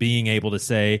is being able to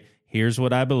say, here's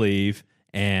what I believe,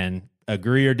 and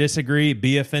agree or disagree,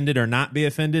 be offended or not be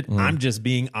offended. I'm just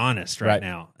being honest right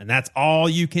now, and that's all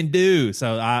you can do.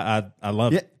 So I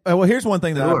love it. Well, here's one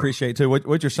thing that I appreciate too.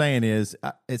 What you're saying is,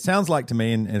 it sounds like to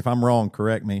me, and if I'm wrong,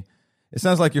 correct me. It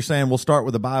sounds like you're saying we'll start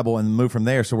with the Bible and move from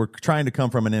there. So we're trying to come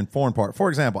from an informed part. For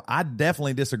example, I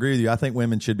definitely disagree with you. I think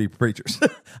women should be preachers.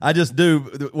 I just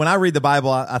do. When I read the Bible,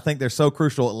 I think they're so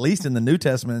crucial, at least in the New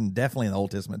Testament and definitely in the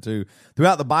Old Testament too.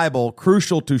 Throughout the Bible,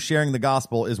 crucial to sharing the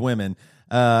gospel is women.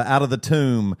 Out of the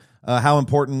tomb, how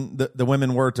important the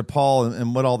women were to Paul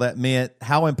and what all that meant,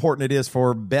 how important it is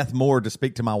for Beth Moore to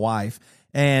speak to my wife.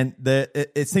 And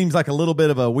it seems like a little bit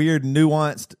of a weird,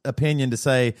 nuanced opinion to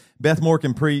say Beth Moore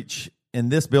can preach in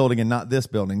this building and not this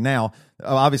building. Now,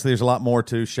 obviously, there's a lot more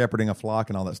to shepherding a flock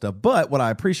and all that stuff. But what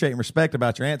I appreciate and respect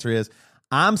about your answer is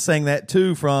I'm saying that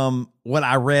too from what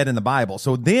I read in the Bible.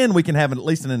 So then we can have at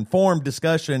least an informed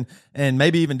discussion and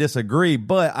maybe even disagree.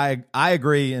 But I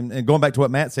agree, and going back to what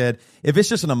Matt said, if it's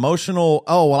just an emotional,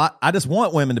 I just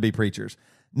want women to be preachers.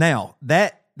 Now,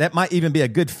 that might even be a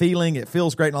good feeling. It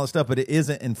feels great and all that stuff, but it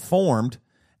isn't informed.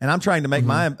 And I'm trying to make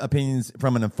my opinions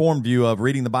from an informed view of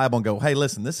reading the Bible and go, hey,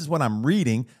 listen, this is what I'm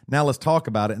reading. Now let's talk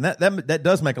about it. And that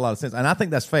does make a lot of sense. And I think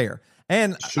that's fair.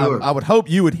 And Sure. I would hope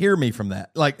you would hear me from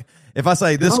that. Like if I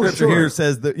say this scripture here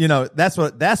says that,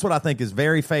 that's what I think is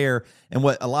very fair. And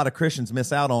what a lot of Christians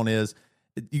miss out on is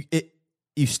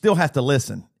you still have to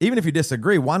listen. Even if you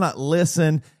disagree, why not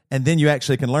listen? And then you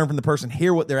actually can learn from the person,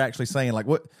 hear what they're actually saying. Like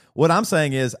what I'm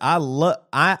saying is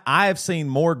I have seen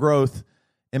more growth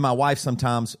in my wife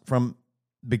sometimes from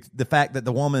the fact that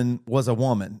the woman was a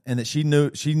woman and that she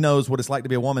knows what it's like to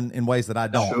be a woman in ways that I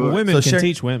don't. Sure. Women can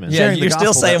teach women. Yeah, you're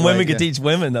still saying women can teach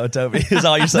women, though, Toby, is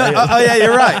all you're saying. Yeah,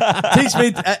 you're right. Teach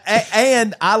me.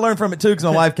 And I learned from it, too, because my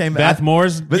wife came back. Beth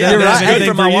Moore's. But Yeah, you're that's right. good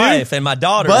for my wife and my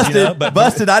daughter. Busted. But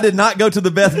Busted. I did not go to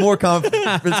the Beth Moore conference,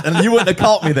 and you wouldn't have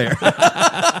caught me there.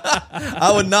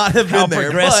 I would not have how been there.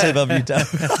 progressive of you, Toby.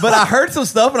 But I heard some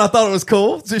stuff, and I thought it was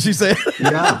cool. So she said,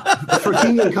 Yeah, for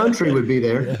King and Country would be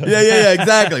there. yeah,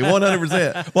 exactly,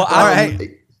 100%. Well, All right.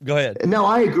 Hey, go ahead. No,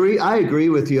 I agree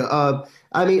with you.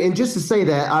 I mean, and just to say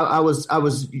that, I was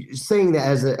saying that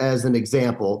as an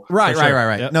example. Right.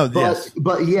 Yep. No,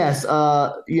 But yes,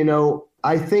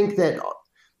 I think that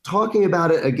talking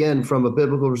about it again from a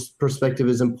biblical perspective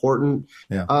is important.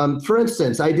 Yeah. For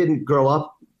instance, I didn't grow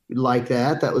up like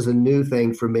that. That was a new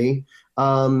thing for me.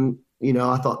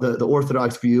 I thought the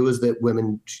orthodox view is that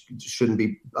women shouldn't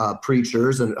be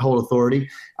preachers and hold authority.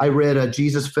 I read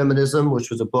Jesus Feminism, which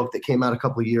was a book that came out a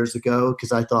couple of years ago,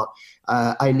 because I thought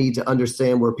I need to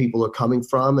understand where people are coming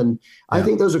from. And I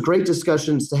think those are great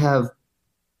discussions to have,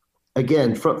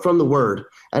 again, from the Word.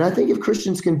 And I think if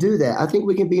Christians can do that, I think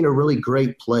we can be in a really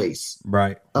great place.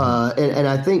 right. And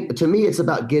I think, to me, it's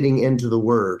about getting into the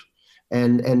Word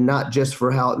and not just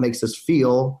for how it makes us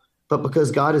feel, but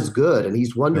because God is good and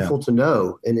He's wonderful to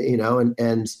know,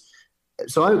 and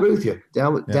so I agree with you.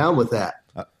 Down with that.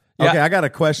 Okay, I got a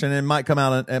question. It might come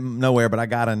out of nowhere, but I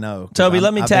gotta know. Toby,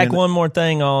 let me tack one more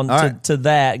thing on to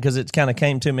that, because it kind of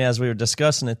came to me as we were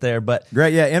discussing it there. But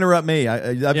great, yeah. Interrupt me.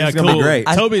 It's gonna cool. be great.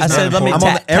 Toby's I said, let me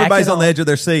everybody's tack it on the edge of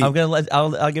their seat. I'm gonna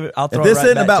I'll give it. I'll throw If this it right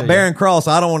isn't back about to you. Barren Cross,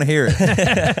 I don't want to hear it.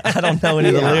 I don't know any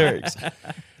of the lyrics.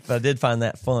 But I did find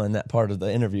that fun, that part of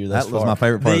the interview. That was my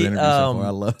favorite part of the interview so far. I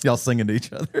love y'all singing to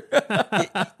each other.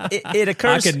 It I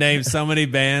occurs. could name so many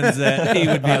bands that he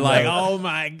would be like, "Oh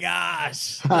my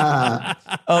gosh!"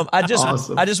 I just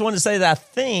Awesome. I just wanted to say that I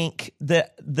think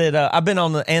that I've been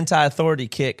on the anti-authority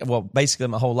kick. Well, basically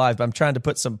my whole life. But I'm trying to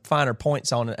put some finer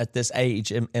points on it at this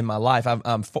age in my life.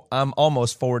 I'm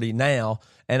almost 40 now,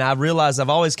 and I realize I've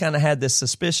always kind of had this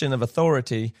suspicion of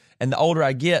authority. And the older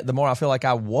I get, the more I feel like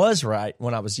I was right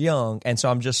when I was young. And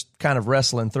so I'm just kind of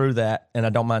wrestling through that, and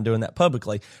I don't mind doing that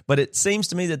publicly. But it seems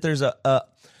to me that there's a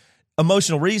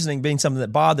emotional reasoning being something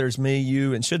that bothers me,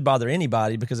 you, and should bother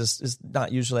anybody, because it's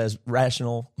not usually as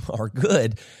rational or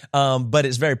good. But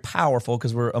it's very powerful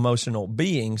because we're emotional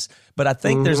beings. But I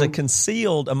think there's a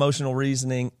concealed emotional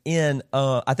reasoning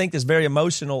I think there's very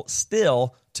emotional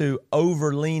still to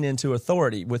lean into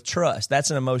authority with trust.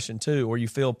 That's an emotion too, where you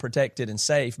feel protected and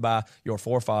safe by your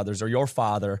forefathers or your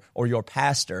father or your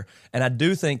pastor. And I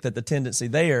do think that the tendency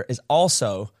there is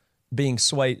also being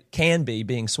swayed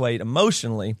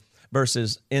emotionally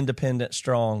versus independent,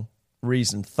 strong,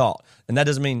 reasoned thought. And that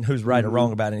doesn't mean who's right or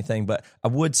wrong about anything, but I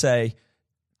would say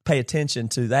pay attention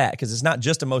to that, because it's not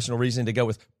just emotional reasoning to go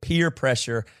with peer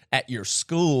pressure at your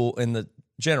school in the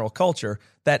general culture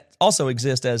that also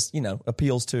exists as,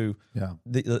 appeals to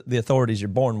the authorities you're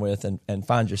born with and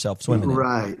find yourself swimming in.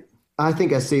 Right. I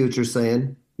think I see what you're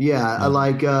saying. Yeah. I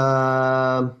like, in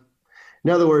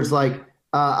other words,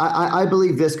 I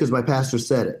believe this because my pastor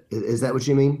said it. Is that what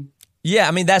you mean? Yeah,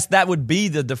 I mean that would be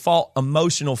the default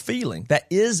emotional feeling. That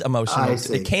is emotional. I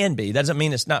see. It can be. That doesn't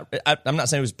mean it's not. I'm not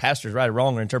saying it was pastor's right or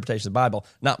wrong or interpretation of the Bible.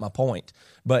 Not my point.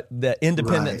 But the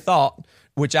independent thought,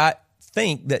 which I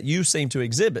think that you seem to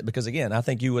exhibit, because again, I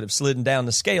think you would have slidden down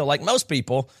the scale like most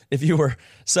people if you were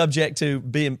subject to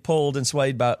being pulled and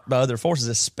swayed by other forces,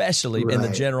 especially in the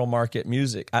general market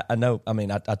music. I know. I mean,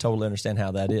 I totally understand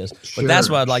how that is. But that's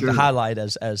what I'd like to highlight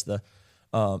as the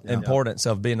importance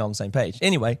of being on the same page.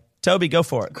 Anyway. Toby, go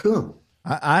for it. Cool.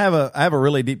 I have a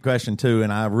really deep question too,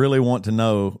 and I really want to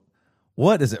know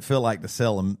what does it feel like to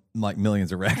sell like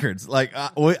millions of records? Like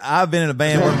I've been in a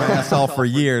band with myself for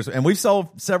years, and we've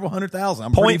sold several 100,000.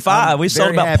 I'm 0.5. We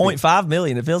sold about happy. 0.5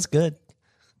 million. It feels good.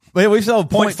 We sold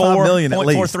 0.4 million at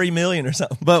least. 0.43 million or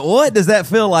something. But what does that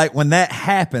feel like when that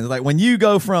happens? Like when you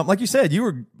go from, like you said, you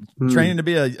were training to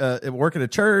be work at a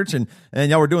church, and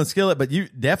y'all were doing Skillet, but you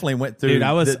definitely went through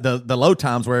the low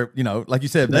times where, like you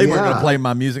said, they weren't going to play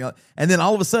my music, and then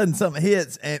all of a sudden something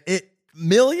hits and it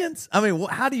millions. I mean,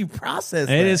 how do you process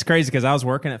that? It is crazy because I was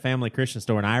working at Family Christian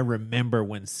Store, and I remember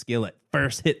when Skillet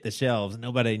first hit the shelves.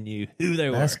 Nobody knew who they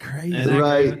were. That's crazy,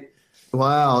 right? Crazy?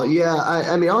 Wow. Yeah.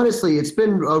 I mean, honestly, it's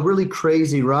been a really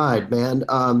crazy ride, man.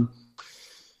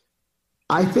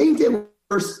 I think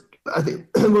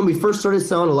when we first started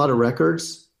selling a lot of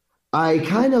records, I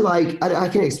kind of I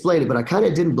can't explain it, but I kind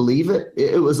of didn't believe it.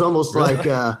 It was almost like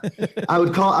I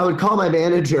would call my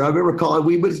manager. I remember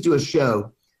we went to do a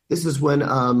show. This is when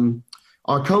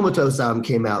our Comatose album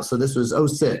came out. So this was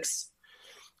 2006.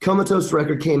 Comatose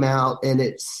record came out, and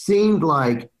it seemed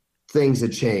like things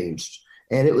had changed.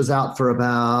 And it was out for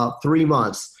about 3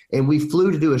 months. And we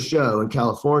flew to do a show in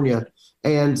California.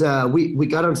 And we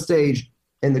got on stage,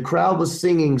 and the crowd was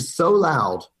singing so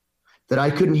loud that I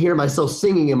couldn't hear myself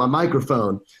singing in my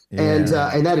microphone. Yeah.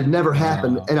 And that had never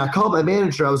happened. Wow. And I called my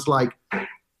manager. I was like,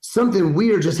 something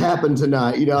weird just happened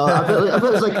tonight. I felt it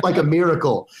was like a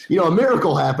miracle. A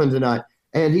miracle happened tonight.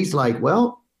 And he's like,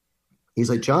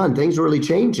 John, things are really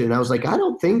changing. And I was like, I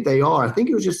don't think they are. I think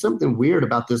it was just something weird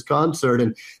about this concert.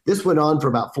 And this went on for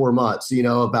about 4 months,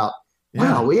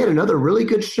 wow, we had another really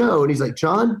good show. And he's like,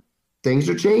 John, things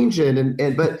are changing.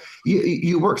 But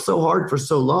you work so hard for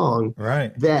so long,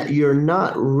 right, that you're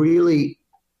not really,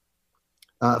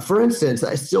 for instance,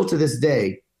 I still to this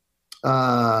day,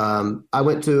 I'm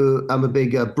a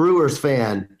big Brewers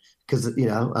fan because,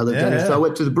 I live down here. So I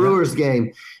went to the Brewers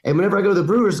game. And whenever I go to the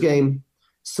Brewers game,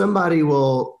 somebody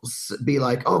will be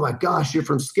like, oh my gosh, you're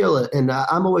from Skillet. And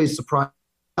I'm always surprised.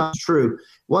 That's true.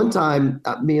 One time,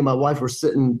 me and my wife were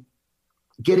sitting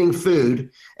getting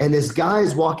food, and this guy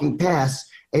is walking past,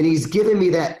 and he's giving me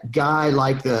that guy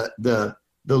like the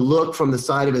look from the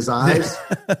side of his eyes.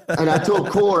 And I told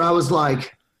Corey, I was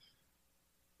like,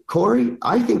 Corey,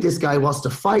 I think this guy wants to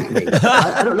fight me.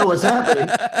 I don't know what's happening.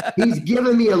 He's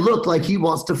giving me a look like he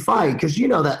wants to fight, because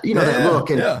that look.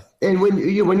 And when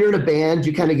you're in a band,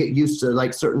 you kind of get used to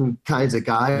like certain kinds of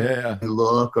guys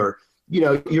look, or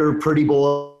you're a pretty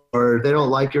boy, or they don't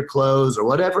like your clothes, or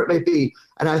whatever it may be.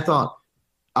 And I thought,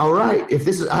 all right,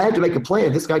 I had to make a plan.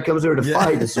 If this guy comes over to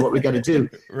fight, this is what we got to do.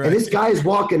 Right. And this guy is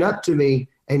walking up to me,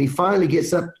 and he finally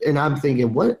gets up, and I'm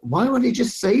thinking, what? Why would he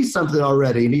just say something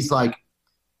already? And he's like,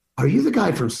 are you the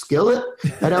guy from Skillet?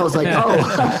 And I was like,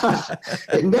 oh,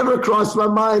 it never crossed my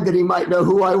mind that he might know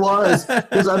who I was,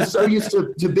 because I'm so used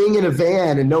to being in a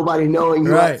van and nobody knowing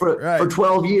you. For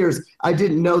 12 years. I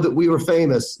didn't know that we were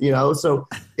famous, so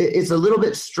it's a little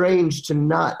bit strange to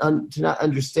not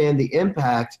understand the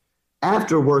impact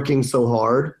after working so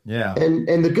hard. Yeah.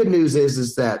 And the good news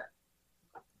is that,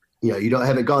 you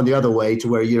haven't gone the other way to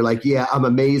where you're like, yeah, I'm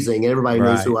amazing, and everybody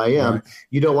knows who I am. Right.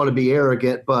 You don't want to be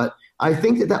arrogant, but I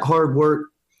think that hard work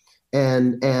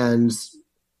and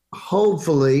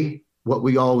hopefully what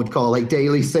we all would call like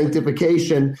daily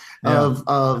sanctification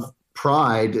of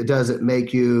pride doesn't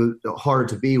make you hard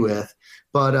to be with.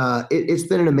 But it's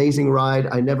been an amazing ride.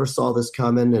 I never saw this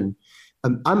coming, and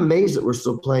I'm amazed that we're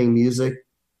still playing music.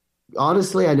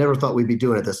 Honestly, I never thought we'd be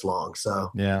doing it this long. So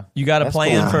yeah, you got a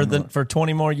plan for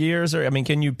 20 more years, or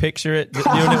can you picture it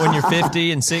doing it when you're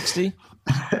 50 and 60?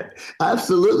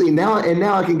 Absolutely. Now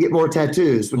I can get more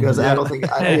tattoos, because I don't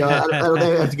think I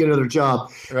have to get another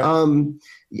job. Right.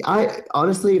 I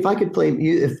honestly, if I could play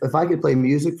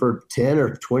music for 10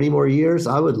 or 20 more years,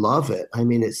 I would love it. I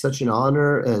mean, it's such an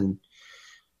honor, and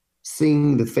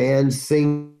seeing the fans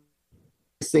sing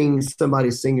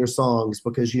somebody sing your songs,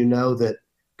 because that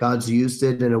God's used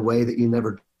it in a way that you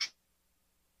never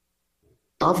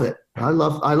love it. I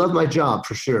love my job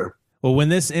for sure. Well, when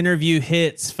this interview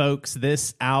hits, folks,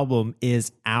 this album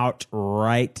is out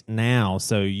right now.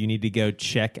 So you need to go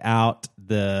check out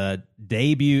the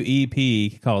debut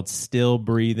EP called Still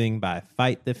Breathing by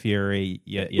Fight the Fury.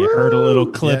 You heard a little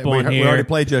clip on here. We already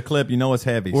played you a clip. You know it's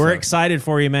heavy. We're excited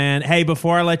for you, man. Hey,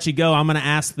 before I let you go, I'm going to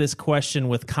ask this question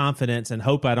with confidence and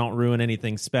hope I don't ruin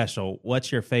anything special.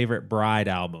 What's your favorite Bride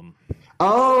album?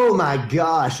 Oh my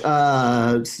gosh.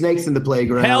 Snakes in the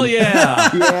Playground. Hell yeah.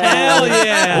 Hell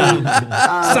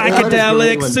yeah.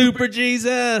 Psychedelic Super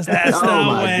Jesus. That's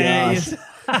no way.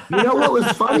 Gosh. What was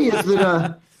funny is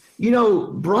that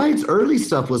Bride's early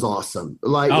stuff was awesome.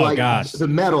 Like gosh. The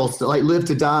metal stuff, like Live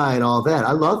to Die and all that.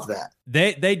 I love that.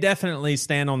 They definitely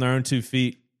stand on their own 2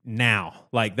 feet now.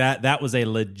 Like that was a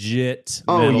legit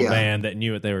metal band that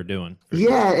knew what they were doing.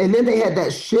 Yeah, and then they had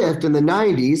that shift in the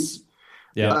 90s,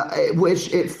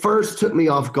 which at first took me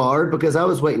off guard because I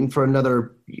was waiting for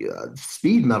another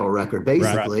speed metal record,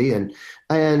 basically. Right.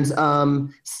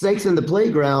 And Snakes in the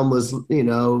Playground was,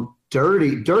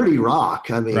 dirty rock.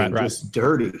 I mean, just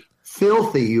dirty.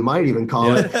 Filthy, you might even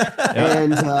call it.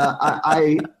 And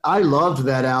I loved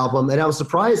that album, and I was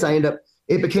surprised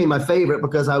it became my favorite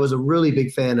because I was a really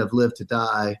big fan of Live to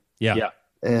Die. Yeah.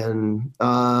 And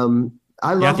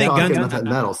I love talking about that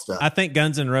metal stuff. I think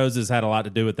Guns N' Roses had a lot to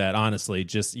do with that, honestly.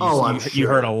 Just you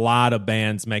heard a lot of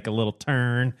bands make a little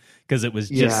turn because it was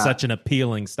just such an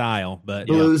appealing style. But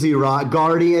bluesy rock.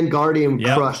 Guardian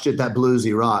crushed it, that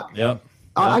bluesy rock. Yep.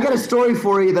 I got a story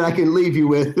for you that I can leave you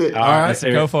with. All right,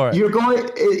 go for it.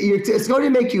 It's going to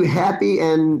make you happy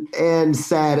and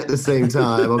sad at the same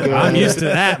time. Okay, I'm used to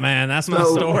that, man. That's my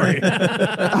story.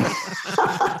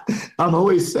 I'm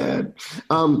always sad.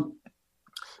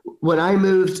 When I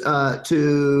moved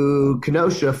to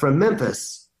Kenosha from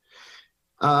Memphis,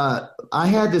 I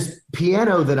had this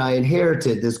piano that I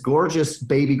inherited, this gorgeous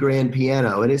baby grand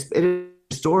piano, and it's been in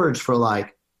storage for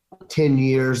like 10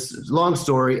 years, long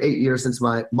story, 8 years since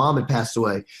my mom had passed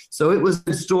away. So it was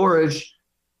in storage,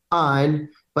 fine,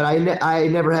 but I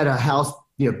never had a house,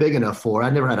 big enough for it. I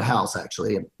never had a house,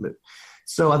 actually.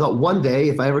 So I thought one day,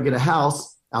 if I ever get a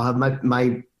house, I'll have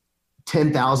my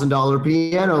 $10,000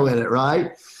 piano in it,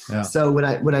 right? Yeah. So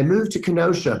when I moved to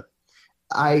Kenosha,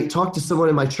 I talked to someone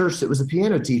in my church that was a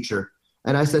piano teacher,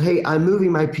 and I said, hey, I'm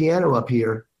moving my piano up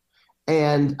here,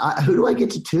 and who do I get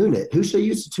to tune it? Who should I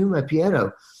use to tune my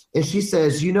piano? And she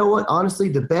says, you know what? Honestly,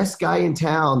 the best guy in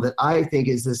town that I think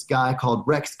is this guy called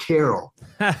Rex Carroll.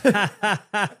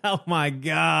 Oh my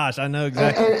gosh, I know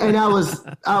exactly. And I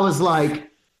was like,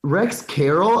 Rex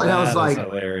Carroll? And I was like,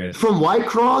 hilarious. From White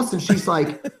Cross? And she's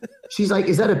like,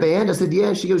 is that a band? I said, yeah.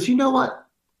 And she goes, you know what?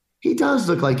 He does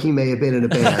look like he may have been in a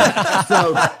band.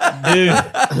 So,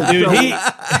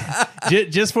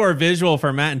 dude, just for a visual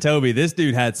for Matt and Toby, this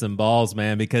dude had some balls,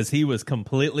 man, because he was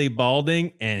completely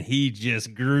balding and he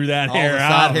just grew that hair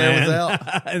out, man. Was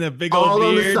out. And a big old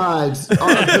beard. All on the sides.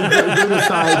 The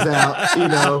sides out,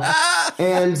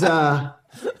 And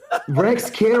Rex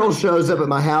Carroll shows up at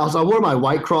my house. I wore my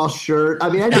White Cross shirt.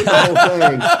 I mean, I did the whole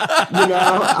thing.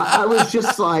 I was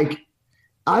just like,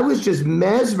 I was just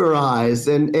mesmerized,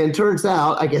 and turns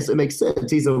out, I guess it makes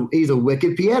sense. He's a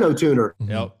wicked piano tuner.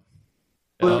 Yep.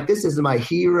 But this is my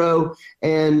hero,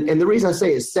 and the reason I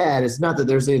say it's sad is not that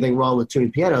there's anything wrong with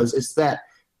tuning pianos. It's that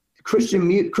Christian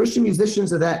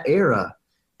musicians of that era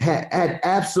had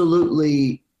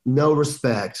absolutely no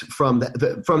respect from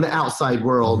the outside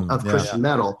world of Christian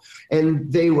metal,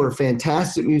 and they were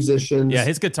fantastic musicians. Yeah,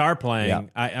 his guitar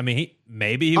playing. Yeah. I mean, he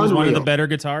was one of the better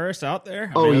guitarists out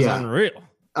there. It was unreal.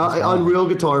 Unreal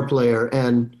guitar player,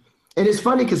 and it's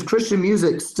funny because Christian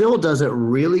music still doesn't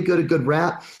really get a good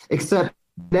rap, except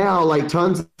now like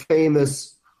tons of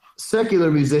famous secular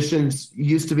musicians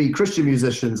used to be Christian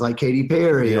musicians, like Katy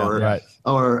Perry or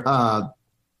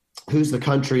who's the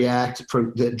country act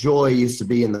that Joy used to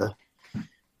be in the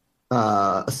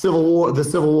Civil War. The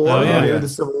Civil War. Oh, yeah. The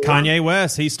Civil War. Kanye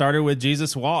West. He started with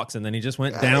Jesus Walks, and then he just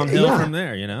went downhill from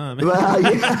there. I mean.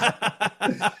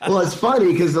 Well, it's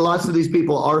funny because lots of these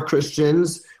people are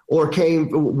Christians or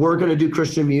were going to do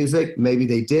Christian music. Maybe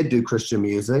they did do Christian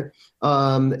music,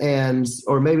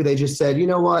 or maybe they just said, you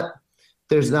know what,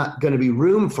 there's not going to be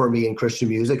room for me in Christian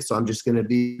music, so I'm just going to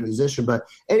be a musician. But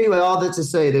anyway, all that to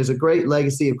say, there's a great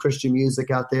legacy of Christian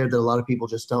music out there that a lot of people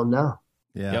just don't know.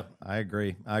 Yeah, yep. I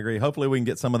agree. Hopefully we can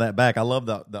get some of that back. I love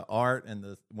the art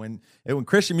and when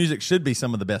Christian music should be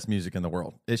some of the best music in the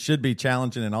world. It should be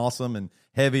challenging and awesome and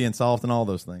heavy and soft and all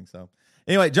those things. So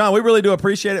anyway, John, we really do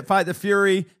appreciate it. Fight the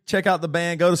Fury. Check out the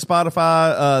band. Go to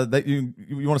Spotify. That you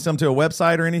want to send them to a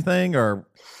website or anything? Or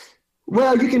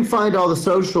well, you can find all the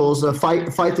socials.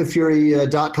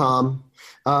 Fightthefury.com.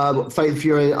 Fight the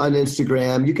Fury on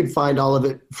Instagram. You can find all of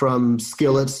it from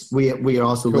Skillets. We are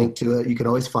also linked to it. You can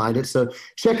always find it. So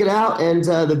check it out. And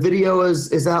the video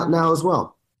is out now as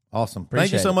well. Awesome.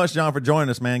 Thank you so much, John, for joining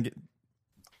us, man.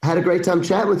 Had a great time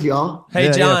chatting with y'all.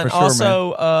 Hey, John, for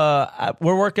sure,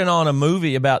 we're working on a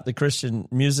movie about the Christian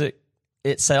music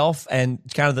itself and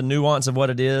kind of the nuance of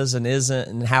what it is and isn't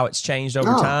and how it's changed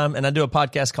over time. And I do a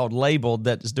podcast called Labeled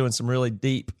that is doing some really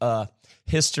deep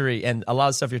history and a lot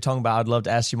of stuff you're talking about. I'd love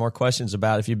to ask you more questions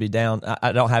about if you'd be down.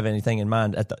 I don't have anything in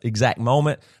mind at the exact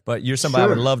moment, but you're somebody I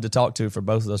would love to talk to for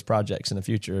both of those projects in the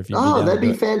future. If you'd be down that'd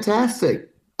be fantastic.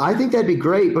 I think that'd be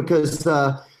great because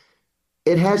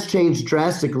it has changed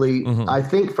drastically, I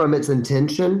think, from its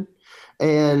intention.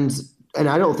 And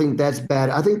I don't think that's bad.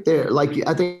 I think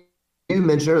I think you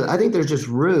mentioned earlier, I think there's just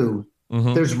room.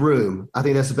 There's room. I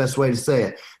think that's the best way to say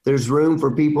it. There's room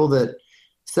for people that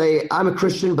say, I'm a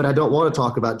Christian, but I don't want to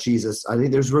talk about Jesus. I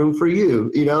think there's room for you.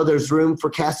 There's room for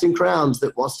Casting Crowns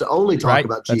that wants to only talk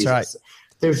about Jesus. That's right.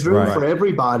 There's room for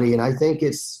everybody. And I think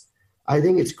it's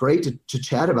great to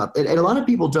chat about. And a lot of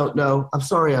people don't know. I'm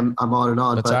sorry I'm on and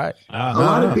on. That's but a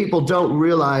lot of people don't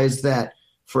realize that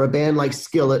for a band like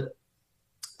Skillet,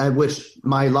 and which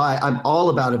I'm all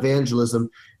about evangelism,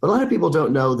 but a lot of people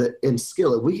don't know that in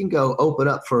Skillet, we can go open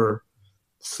up for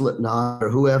Slipknot or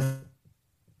whoever.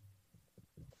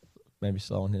 Maybe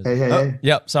slowing his. Hey.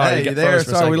 Yep. Sorry. Hey, there.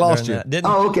 Sorry, we lost you.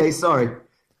 Okay. Sorry.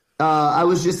 I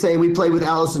was just saying we played with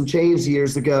Alice in Chains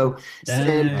years ago,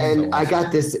 and I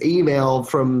got this email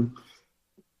from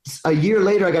a year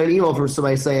later. I got an email from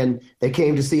somebody saying they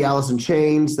came to see Alice in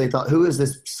Chains. They thought, who is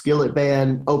this Skillet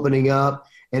band opening up?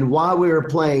 And while we were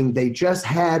playing, they just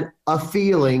had a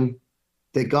feeling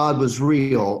that God was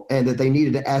real and that they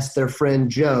needed to ask their friend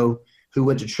Joe, who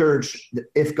went to church,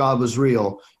 if God was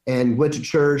real, and went to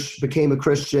church, became a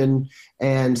Christian,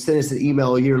 and sent us an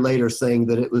email a year later saying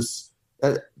that it was.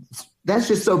 That's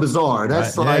just so bizarre.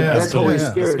 That's that's Holy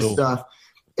Spirit stuff.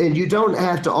 And you don't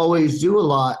have to always do a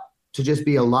lot to just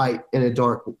be a light in a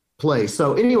dark place.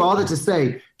 So anyway, all that to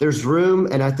say, there's room,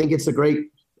 and I think it's a great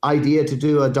idea to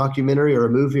do a documentary or a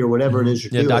movie or whatever it is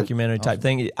you're doing. Documentary type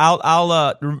thing.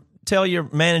 I'll tell your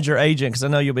manager agent, because I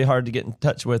know you'll be hard to get in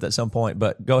touch with at some point,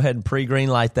 but go ahead and pre-green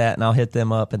light that, and I'll hit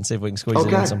them up and see if we can squeeze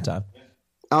it in sometime.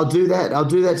 I'll do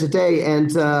that today.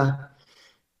 And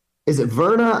is it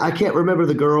Verna? I can't remember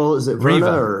the girl. Is it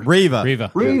Verna or Riva?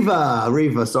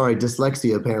 Riva. Sorry,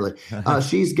 dyslexia apparently.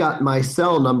 She's got my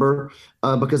cell number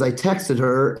because I texted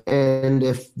her, and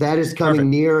if that is coming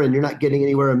near and you're not getting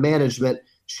anywhere in management,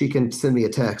 she can send me a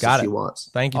text if she wants.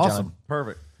 Thank you, John. Awesome.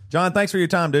 Perfect. John, thanks for your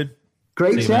time, dude.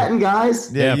 Great chatting,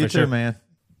 guys. Yeah, you too, man.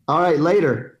 All right,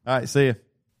 later. All right, see you.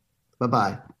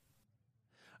 Bye-bye.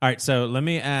 All right, so let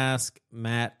me ask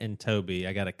Matt and Toby.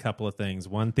 I got a couple of things,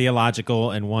 one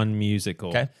theological and one musical.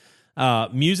 Okay.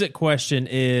 Music question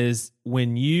is,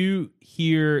 when you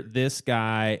hear this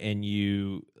guy and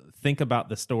you think about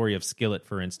the story of Skillet,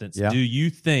 for instance, do you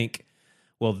think,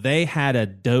 well, they had a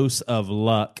dose of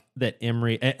luck that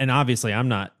Emery, and obviously I'm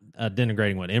not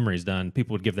denigrating what Emery's done.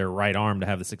 People would give their right arm to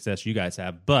have the success you guys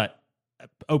have, but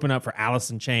open up for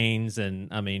Alice in Chains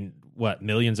and, I mean,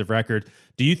 millions of records.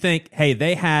 Do you think, hey,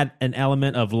 they had an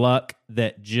element of luck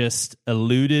that just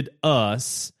eluded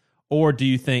us, or do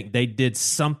you think they did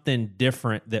something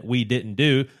different that we didn't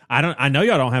do? I know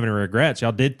y'all don't have any regrets.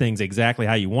 Y'all did things exactly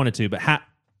how you wanted to, but I've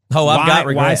got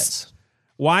regrets.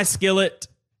 Why Skillet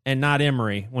and not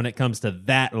Emery when it comes to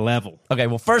that level? Okay,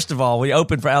 well, first of all, we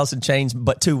opened for Alice in Chains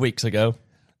but 2 weeks ago.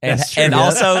 And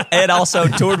also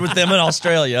toured with them in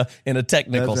Australia in a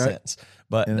technical sense.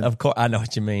 But of course, I know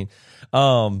what you mean. We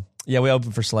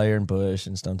opened for Slayer and Bush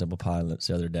and Stone Temple Pilots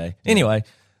the other day. Anyway,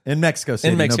 in Mexico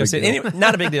City. Anyway,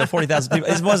 not a big deal. 40,000 people.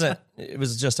 It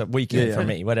was just a weekend for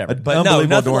me. Whatever. But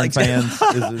unbelievable nothing fans.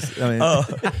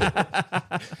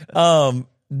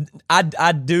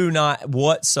 I do not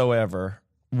whatsoever.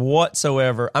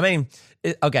 I mean,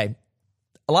 okay.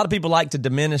 A lot of people like to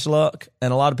diminish luck,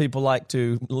 and a lot of people like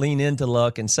to lean into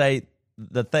luck and say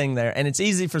the thing there. And it's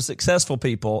easy for successful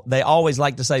people. They always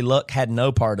like to say luck had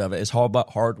no part of it. It's all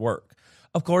about hard work.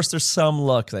 Of course, there's some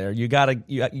luck there. You gotta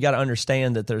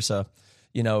understand that there's a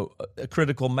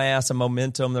critical mass, a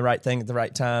momentum, the right thing at the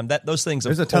right time. Those things.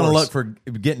 There's a ton of luck for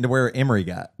getting to where Emery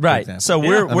got. Right. So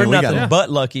we're nothing but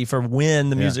lucky for when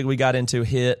the music we got into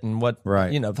hit and what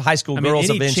the high school girls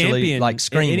eventually like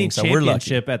screaming. Any so we're lucky.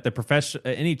 Championship at the profession,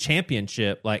 any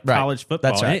championship like college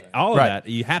football, that's right. All of that,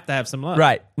 you have to have some luck.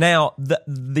 Right. Now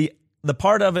the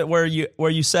part of it where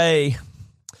you say,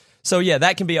 so yeah,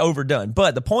 that can be overdone.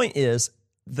 But the point is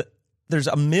there's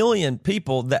a million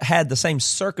people that had the same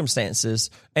circumstances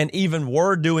and even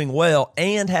were doing well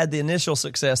and had the initial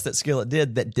success that Skillet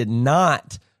did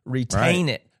not retain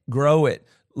it, grow it,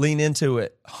 lean into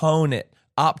it, hone it,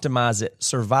 optimize it,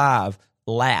 survive,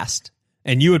 last.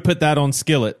 And you would put that on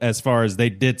Skillet as far as they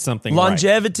did something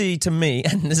longevity to me,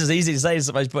 and this is easy to say,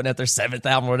 somebody's putting out their 7th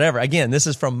album or whatever. Again, this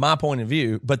is from my point of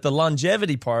view, but the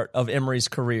longevity part of Emery's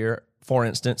career, for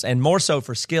instance, and more so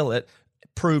for Skillet,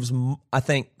 proves, I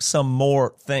think, some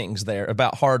more things there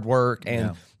about hard work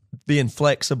and being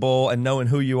flexible and knowing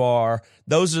who you are.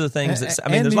 Those are the things that, I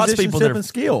mean, and there's lots of people that musicianship and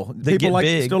skill. that People get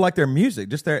big. still like their music.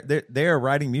 Just they're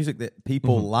writing music that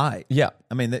people like. Yeah.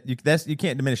 I mean, you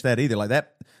can't diminish that either. Like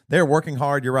that, they're working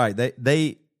hard. You're right.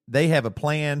 They have a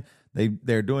plan.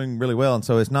 They're doing really well, and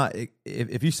so it's not.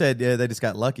 If you said they just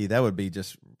got lucky, that would be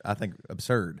just, I think,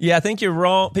 absurd. Yeah, I think you're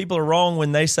wrong. People are wrong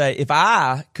when they say, if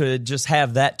I could just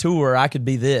have that tour, I could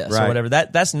be this or Right. whatever.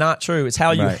 That's not true. It's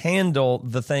how you Right. handle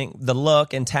the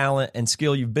luck and talent and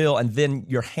skill you built, and then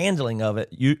your handling of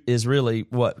it is really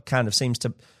what kind of seems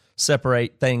to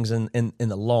separate things in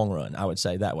the long run, I would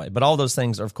say that way. But all those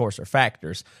things, of course, are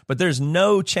factors. But there's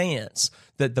no chance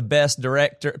that the best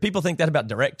director, people think that about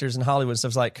directors in Hollywood,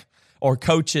 stuff like, or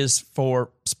coaches for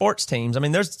sports teams. I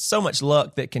mean, there's so much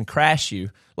luck that can crash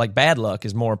you. Like bad luck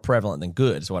is more prevalent than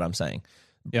good, is what I'm saying.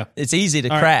 Yeah. It's easy to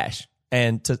crash,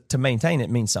 and to maintain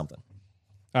it means something.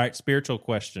 All right, spiritual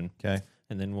question. Okay.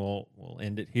 And then we'll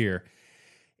end it here.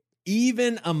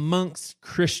 Even amongst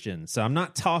Christians, so I'm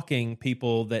not talking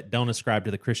people that don't ascribe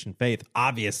to the Christian faith.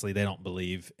 Obviously, they don't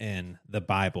believe in the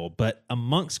Bible. But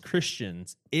amongst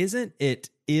Christians, isn't it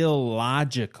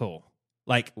illogical?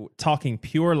 Like, talking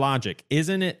pure logic,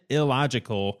 isn't it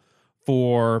illogical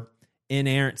for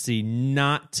inerrancy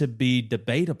not to be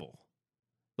debatable?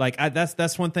 Like,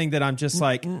 that's one thing that I'm just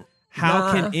like,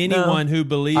 how can anyone who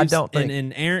believes in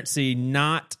inerrancy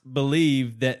not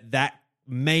believe that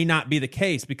may not be the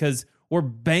case? Because we're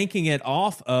banking it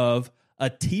off of a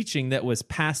teaching that was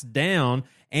passed down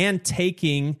and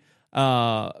taking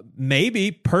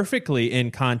maybe perfectly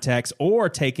in context or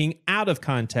taking out of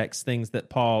context things that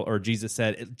Paul or Jesus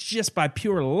said just by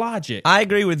pure logic. I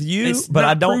agree with you, It's but I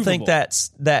not don't think provable.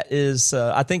 that is.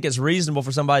 I think it's reasonable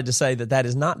for somebody to say that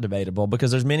is not debatable,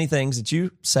 because there's many things that you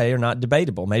say are not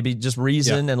debatable. Maybe just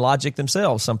reason and logic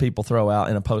themselves. Some people throw out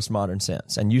in a postmodern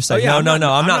sense, and you say, I'm no,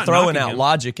 not I'm not throwing knocking out him.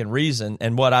 logic and reason,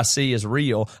 and what I see is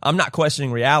real. I'm not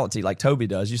questioning reality like Toby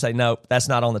does. You say, no, that's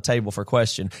not on the table for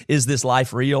question. Is this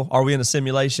life real? Are we in a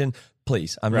simulation?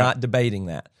 Please, I'm not debating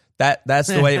that. That's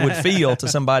the way it would feel to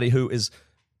somebody who is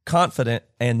confident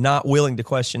and not willing to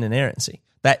question inerrancy.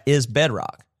 That is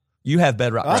bedrock. You have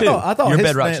bedrock too. I thought your his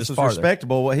bedrock's stance just was farther.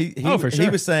 respectable. Well, he for sure.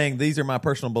 he was saying these are my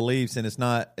personal beliefs, and it's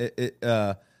not.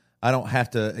 I don't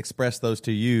have to express those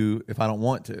to you if I don't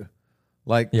want to.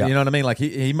 Like, you know what I mean? Like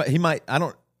he might.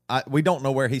 We don't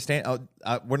know where he stands.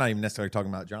 We're not even necessarily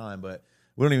talking about John, but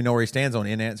we don't even know where he stands on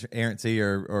inerrancy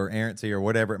or errancy or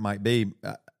whatever it might be.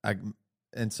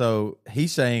 And so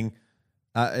he's saying,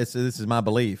 this is my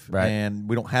belief, Right. and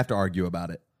we don't have to argue about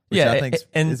it. Which Yeah, I think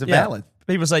is valid.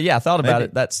 People say, I thought about Maybe.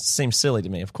 it. That seems silly to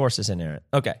me. Of course it's inerrant.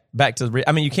 Okay, back to the.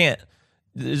 You can't.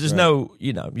 There's just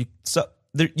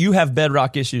you have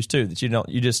bedrock issues too that you don't.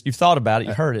 You've thought about it,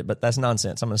 you heard it, but that's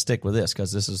nonsense. I'm going to stick with this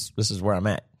because this is where I'm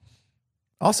at.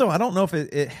 Also, I don't know if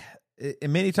it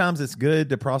many times it's good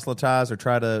to proselytize or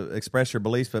try to express your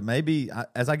beliefs, but maybe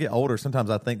as I get older, sometimes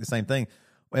I think the same thing.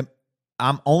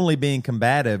 I'm only being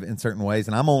combative in certain ways,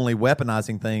 and I'm only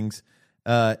weaponizing things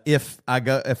if I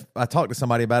talk to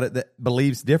somebody about it that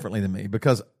believes differently than me,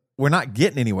 because we're not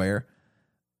getting anywhere.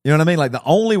 You know what I mean? Like, the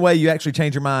only way you actually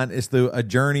change your mind is through a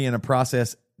journey and a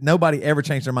process. Nobody ever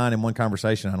changed their mind in one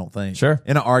conversation, I don't think. Sure.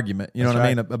 In an argument. You know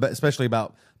That's what I mean? Especially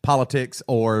about politics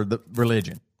or the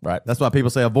religion. Right. That's why people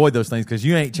say avoid those things, because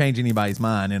you ain't change anybody's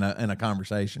mind in a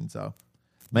conversation. So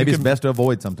maybe it's best to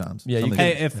avoid sometimes. Yeah, you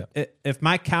Hey, if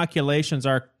my calculations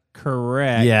are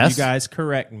correct, Yes. you guys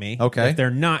correct me. Okay. If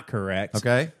they're not correct,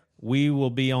 Okay. we will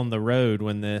be on the road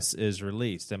when this is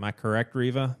released. Am I correct,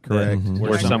 Riva? Correct. That Mhm.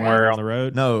 We're somewhere on the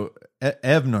road. No,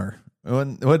 Evner.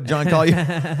 What did John call you?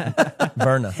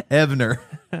 Verna. Evner.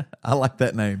 I like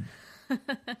that name.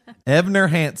 Evner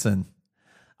Hansen.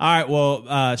 All right.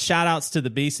 Well, shout outs to the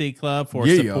BC Club for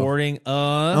Yeah. supporting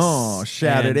us. Oh,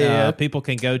 shout And, it out. People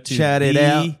can go to Shout it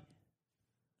out.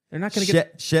 They're not going to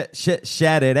get.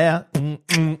 Shout it out.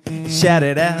 Shout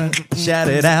it out. Shout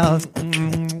it out.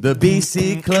 The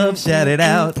BC Club, shout it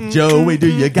out. Joey, do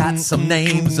you got some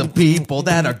names of people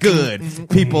that are good?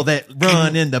 People that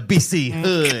run in the BC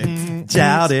hood.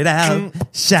 Shout it out.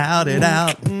 Shout it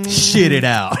out. Shit it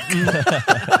out.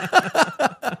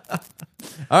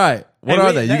 All right. What Hey, are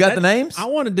wait, they? You got the names? I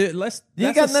want to do it. Let's. You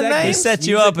that's got a the segment. names? He set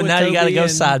you Music up, and with now you got to Toby go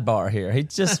and- sidebar here. He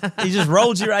just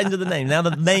rolled you right into the name. Now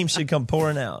the name should come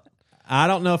pouring out. I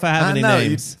don't know if I have any know.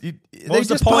 names. What was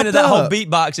the point of that whole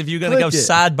beatbox if you're going to go Click it.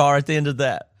 sidebar at the end of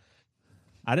that?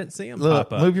 I didn't see them Look,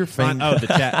 pop up. move your finger. Oh, the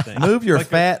chat thing. Move your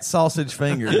fat sausage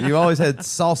fingers. You always had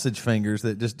sausage fingers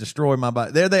that just destroy my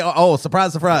body. There they are. Oh,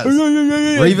 surprise, surprise.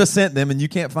 Reva sent them, and you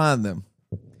can't find them.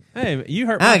 Hey, you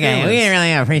hurt my Okay, we feelings.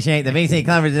 really appreciate the BC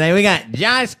Clubber today. We got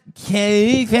Josh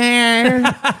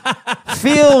Kiefer,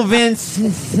 Phil Vince,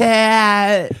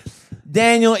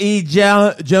 Daniel E.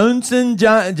 Johnson,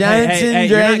 Hey,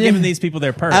 you're not giving these people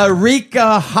their purse.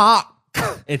 Erika Hawk,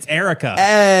 It's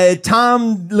Erica.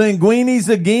 Tom Linguini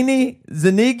Zanigi,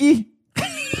 Zuniga.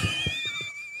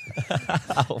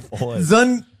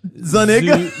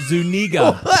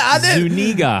 Zuniga. I did.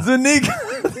 Zuniga. Zuniga.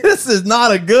 This is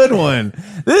not a good one.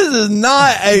 This is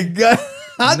not a good.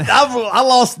 I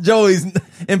lost Joey's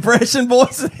impression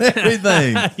voice and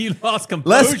everything. You lost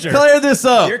composure. Let's clear this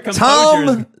up. Your composure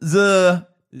Tom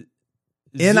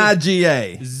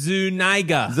Niga.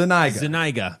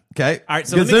 Zuniga. Okay. All right,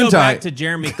 so let me go back to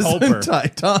Jeremy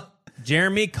Culper. Tom.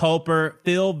 Jeremy Culper,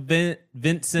 Phil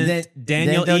Vincent,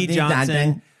 Daniel E.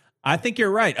 Johnson. I think you're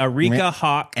right. Erika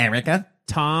Hawk, Erica.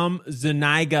 Tom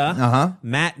Zuniga,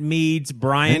 Matt Meads,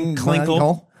 Brian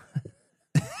Klinkle,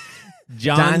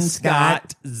 John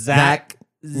Scott, Zach.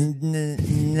 Not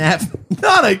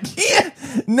again.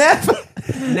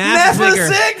 Nafazigger.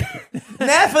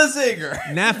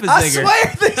 I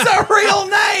swear these are real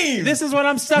names. This is what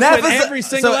I'm stuck with every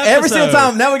single episode. Every single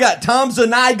time. Now we got Tom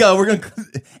Zuniga. We're gonna.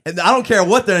 I don't care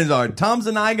what their names are. Tom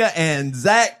Zuniga and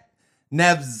Zach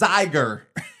Navziger.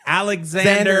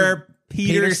 Alexander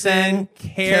Peterson,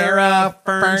 Kara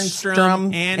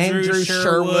Fernstrom, Andrew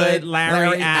Sherwood,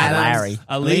 Larry Adams,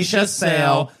 Alicia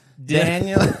Sale,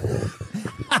 Daniel,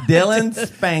 Dylan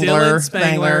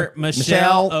Spangler,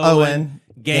 Michelle Owen,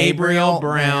 Gabriel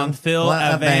Brown, Phil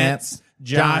Avance,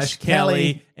 Josh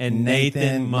Kelly, and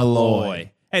Nathan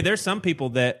Malloy. Hey, there's some people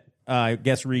that I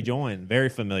guess rejoin. Very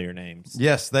familiar names.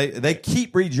 Yes, they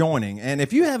keep rejoining. And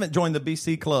if you haven't joined the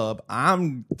BC Club,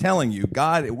 I'm telling you,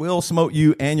 God will smote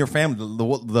you and your family,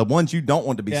 the ones you don't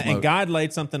want to be smote. And God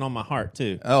laid something on my heart,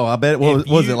 too. Oh, I bet.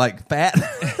 Was it like fat?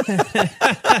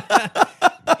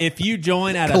 If you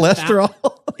join at cholesterol,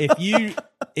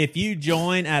 if you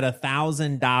join at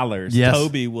 $1,000, yes,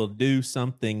 Toby will do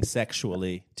something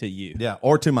sexually to you. Yeah,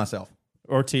 or to myself,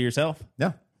 or to yourself.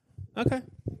 Yeah. Okay.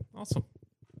 Awesome.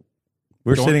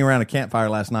 We were sitting around a campfire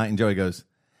last night, and Joey goes,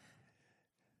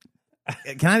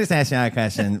 "Can I just ask you a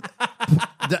question?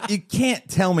 You can't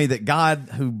tell me that God,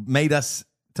 who made us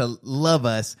to love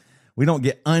us, we don't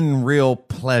get unreal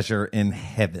pleasure in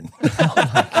heaven." Oh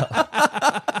my God.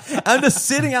 I'm just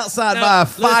sitting outside by a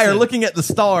fire looking at the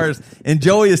stars, and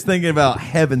Joey is thinking about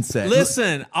heaven sex.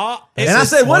 Listen. And I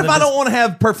said, what if I don't want to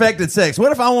have perfected sex?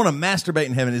 What if I want to masturbate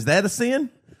in heaven? Is that a sin?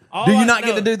 Do you not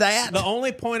get to do that? The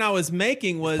only point I was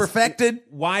making was perfected.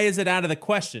 Why is it out of the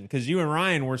question? Because you and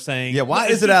Ryan were saying, yeah, why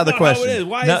is it out of the question?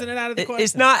 Why isn't it out of the question?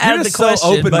 It's not out of the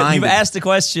question, but you've asked the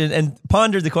question and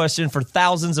pondered the question for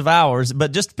thousands of hours.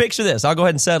 But just picture this. I'll go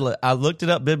ahead and settle it. I looked it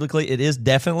up biblically. It is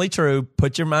definitely true.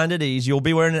 Put your mind at ease. You'll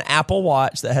be wearing an Apple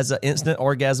Watch that has an instant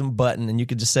orgasm button, and you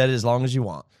can just set it as long as you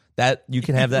want. That you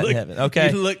can have that in heaven.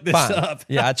 Okay, you looked this fine. up.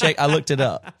 Yeah, I looked it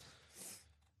up.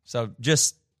 So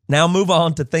just now move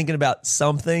on to thinking about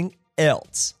something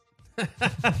else.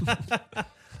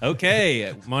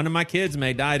 Okay, one of my kids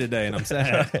may die today, and I'm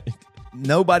sad. Right.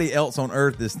 Nobody else on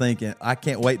earth is thinking, I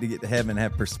can't wait to get to heaven and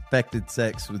have perfected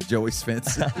sex with Joey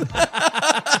Svensson.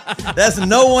 That's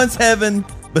no one's heaven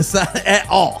at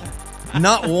all.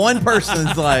 Not one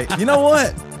person's like, you know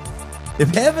what? If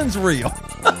heaven's real,